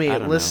 Just me,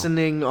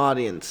 listening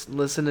audience.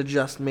 Listen to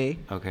just me.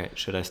 Okay,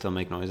 should I still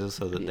make noises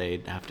so that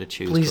they have to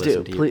choose Please to do.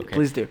 listen to you? Okay.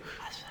 Please do.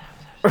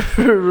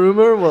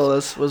 Rumor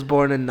Willis was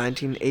born in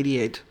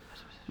 1988.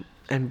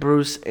 And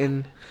Bruce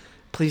in...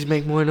 Please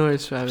make more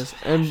noise, Travis.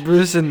 And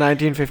Bruce in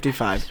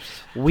 1955.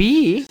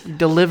 We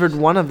delivered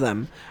one of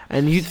them,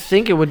 and you'd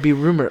think it would be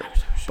Rumor.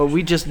 But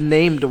we just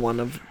named one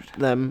of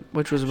them,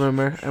 which was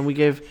Rumor, and we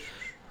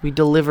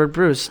delivered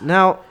Bruce.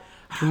 Now...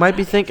 You might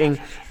be thinking,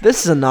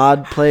 this is an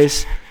odd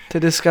place to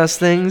discuss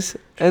things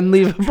and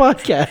leave a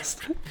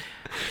podcast.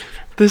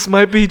 This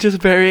might be just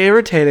very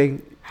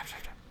irritating,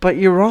 but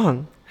you're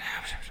wrong.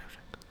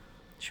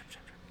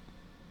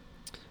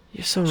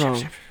 You're so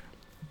wrong.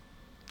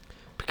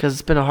 Because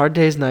it's been a hard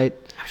day's night,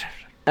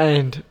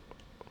 and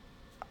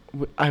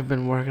I've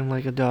been working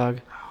like a dog.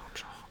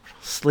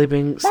 Sleep.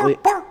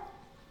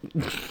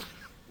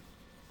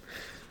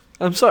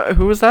 I'm sorry,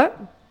 who was that?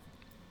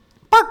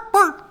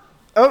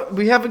 Oh,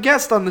 we have a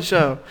guest on the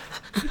show.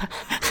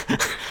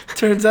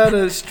 Turns out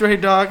a stray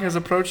dog has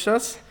approached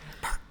us.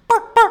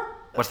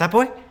 What's that,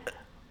 boy?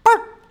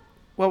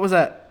 What was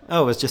that?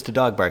 Oh, it was just a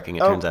dog barking,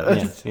 it turns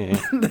out.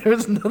 Yeah.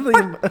 There's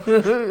nothing.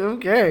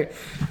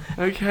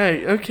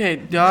 Okay.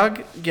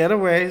 Dog, get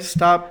away.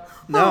 Stop.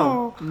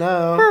 No.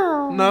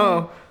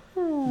 No,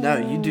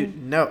 you do.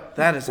 No,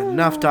 that is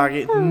enough,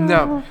 doggy.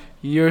 No.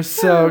 You're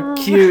so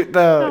cute,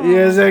 though.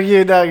 You're so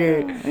cute,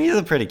 doggy. He's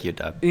a pretty cute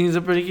dog. He's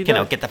a pretty cute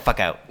dog. Get the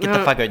fuck out. Get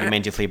the fuck out, you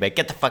mangy flea bag.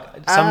 Get the fuck.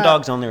 Some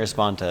dogs only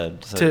respond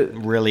to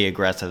really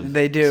aggressive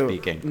they do.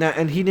 speaking. Now,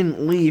 and he didn't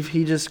leave.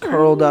 He just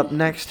curled up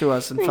next to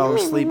us and fell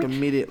asleep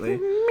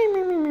immediately.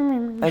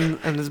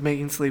 And is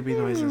making sleepy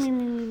noises.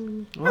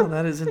 Well,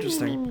 that is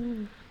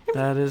interesting.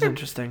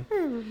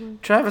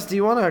 Travis, do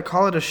you want to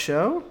call it a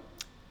show?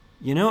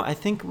 I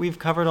think we've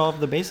covered all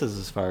of the bases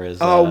as far as...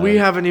 we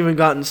haven't even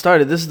gotten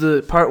started. This is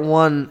the part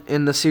 1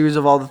 in the series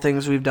of all the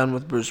things we've done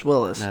with Bruce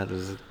Willis. That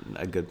is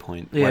a good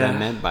point. Yeah. What I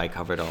meant by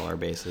covered all our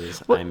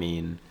bases, I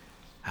mean,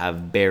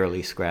 have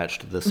barely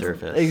scratched the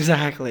surface.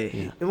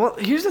 Exactly. Yeah. Well,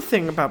 here's the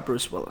thing about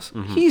Bruce Willis.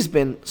 Mm-hmm. He's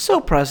been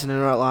so present in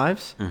our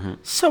lives. Mm-hmm.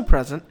 So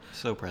present.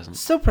 So present.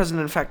 So present,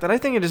 in fact, that I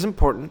think it is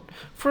important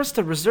for us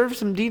to reserve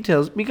some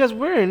details because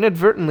we're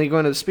inadvertently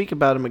going to speak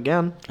about him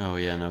again. Oh,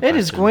 yeah, no It question.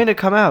 is going to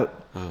come out.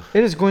 Ugh.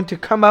 It is going to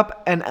come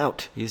up and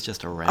out. He's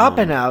just around. Up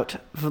and out,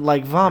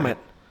 like vomit.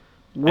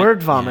 Right.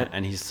 Word vomit. Yeah,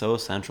 and he's so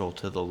central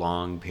to the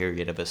long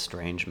period of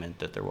estrangement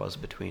that there was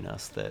between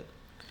us that,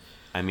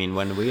 I mean,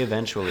 when we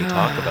eventually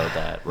talk about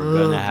that, we're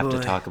going to have to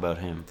talk about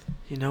him.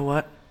 You know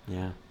what?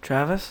 Yeah.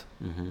 Travis?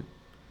 Mm-hmm.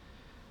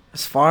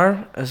 As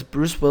far as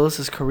Bruce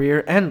Willis's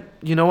career and,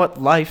 you know what,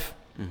 life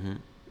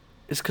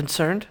is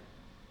concerned,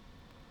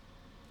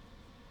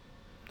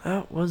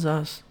 that was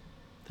us.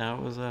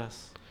 That was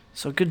us.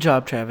 So good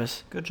job,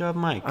 Travis. Good job,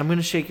 Mike. I'm going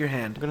to shake your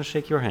hand. I'm going to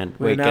shake your hand.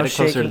 We're Wait, now get it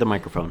closer shaking- to the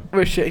microphone.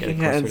 We're shaking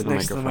hands to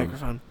next to the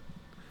microphone.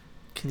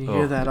 Can you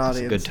hear that, It's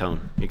audience? a good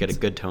tone. You get a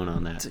good tone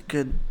on that. It's a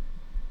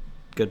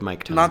good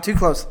mic tone. Not too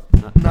close.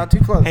 Not too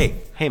close.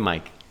 Hey,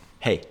 Mike.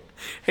 Hey.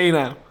 Hey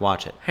now.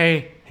 Watch it.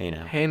 Hey. Hey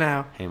now. Hey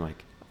now. Hey,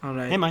 Mike. All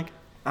right. Hey, Mike.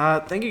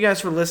 Thank you guys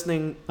for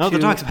listening. Oh, the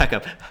dog's back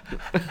up.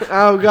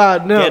 Oh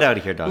God, no! Get out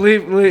of here, dog.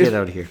 Leave. Get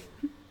out of here.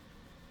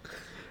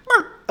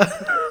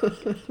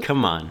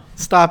 Come on.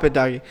 Stop it,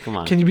 doggy. Come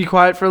on. Can you be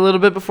quiet for a little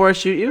bit before I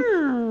shoot you?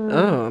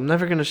 Oh, I'm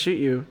never gonna shoot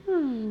you.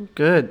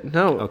 Good.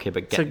 No. Okay,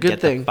 but it's a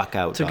good thing. The fuck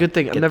out. It's a good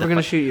thing. I'm never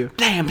gonna shoot you.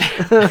 Damn.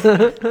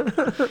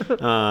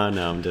 Oh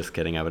no, I'm just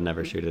kidding. I would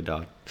never shoot a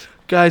dog.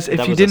 Guys,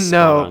 if you didn't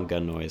know, that was a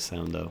gun noise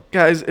sound though.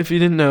 Guys, if you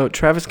didn't know,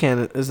 Travis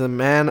Cannon is a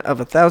man of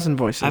 1,000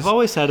 voices. I've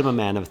always said I'm a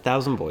man of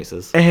 1,000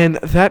 voices. And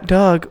that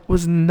dog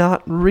was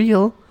not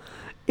real.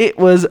 It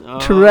was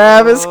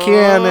Travis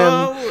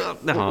Cannon.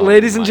 No,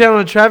 Ladies and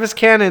gentlemen, Travis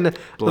Cannon,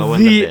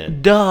 the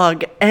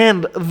dog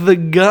and the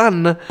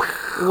gun.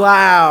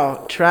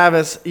 Wow.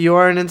 Travis, you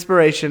are an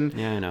inspiration.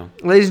 Yeah, I know.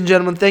 Ladies and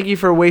gentlemen, thank you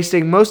for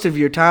wasting most of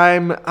your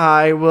time.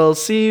 I will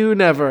see you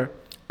never.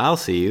 I'll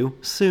see you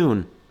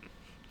soon.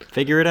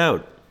 Figure it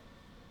out.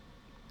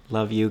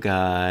 Love you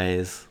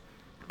guys.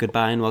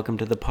 Goodbye and welcome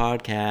to the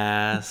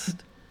podcast.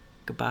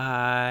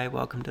 Goodbye.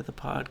 Welcome to the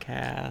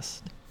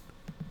podcast.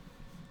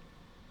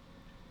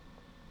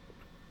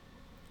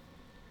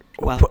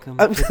 Welcome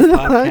to the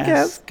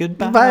podcast.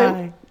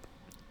 Goodbye.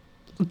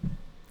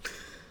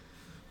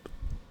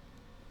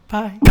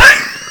 Bye.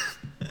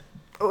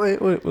 Wait.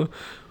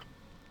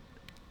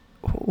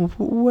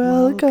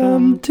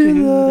 Welcome to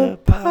the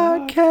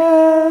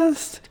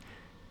podcast.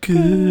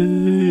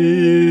 Good.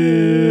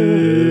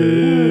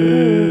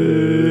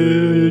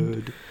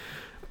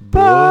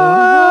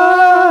 Bye.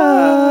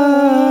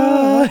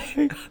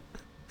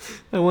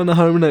 I want to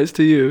harmonize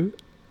to you.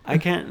 I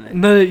can't.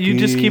 No, you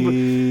just keep.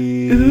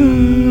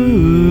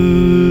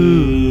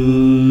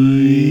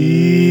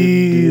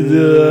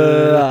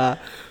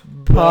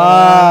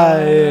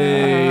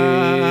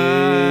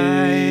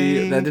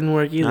 That didn't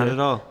work either. Not at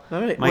all.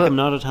 All right, Mike, I'm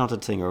not a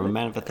talented singer. I'm a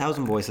man of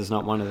 1,000 voices.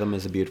 Not one of them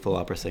is a beautiful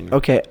opera singer.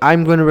 Okay,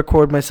 I'm going to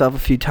record myself a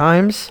few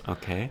times.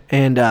 Okay.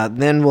 And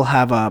then we'll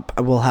have an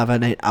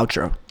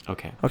outro.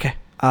 Okay. Okay.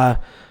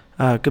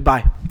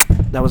 Goodbye.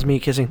 That was me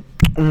kissing.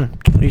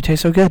 You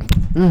taste so good.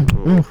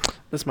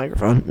 This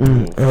microphone.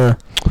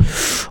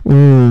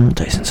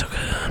 Tasting so good.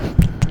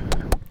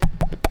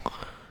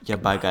 Yeah,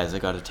 bye guys. I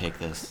gotta take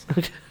this.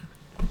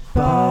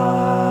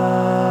 Bye.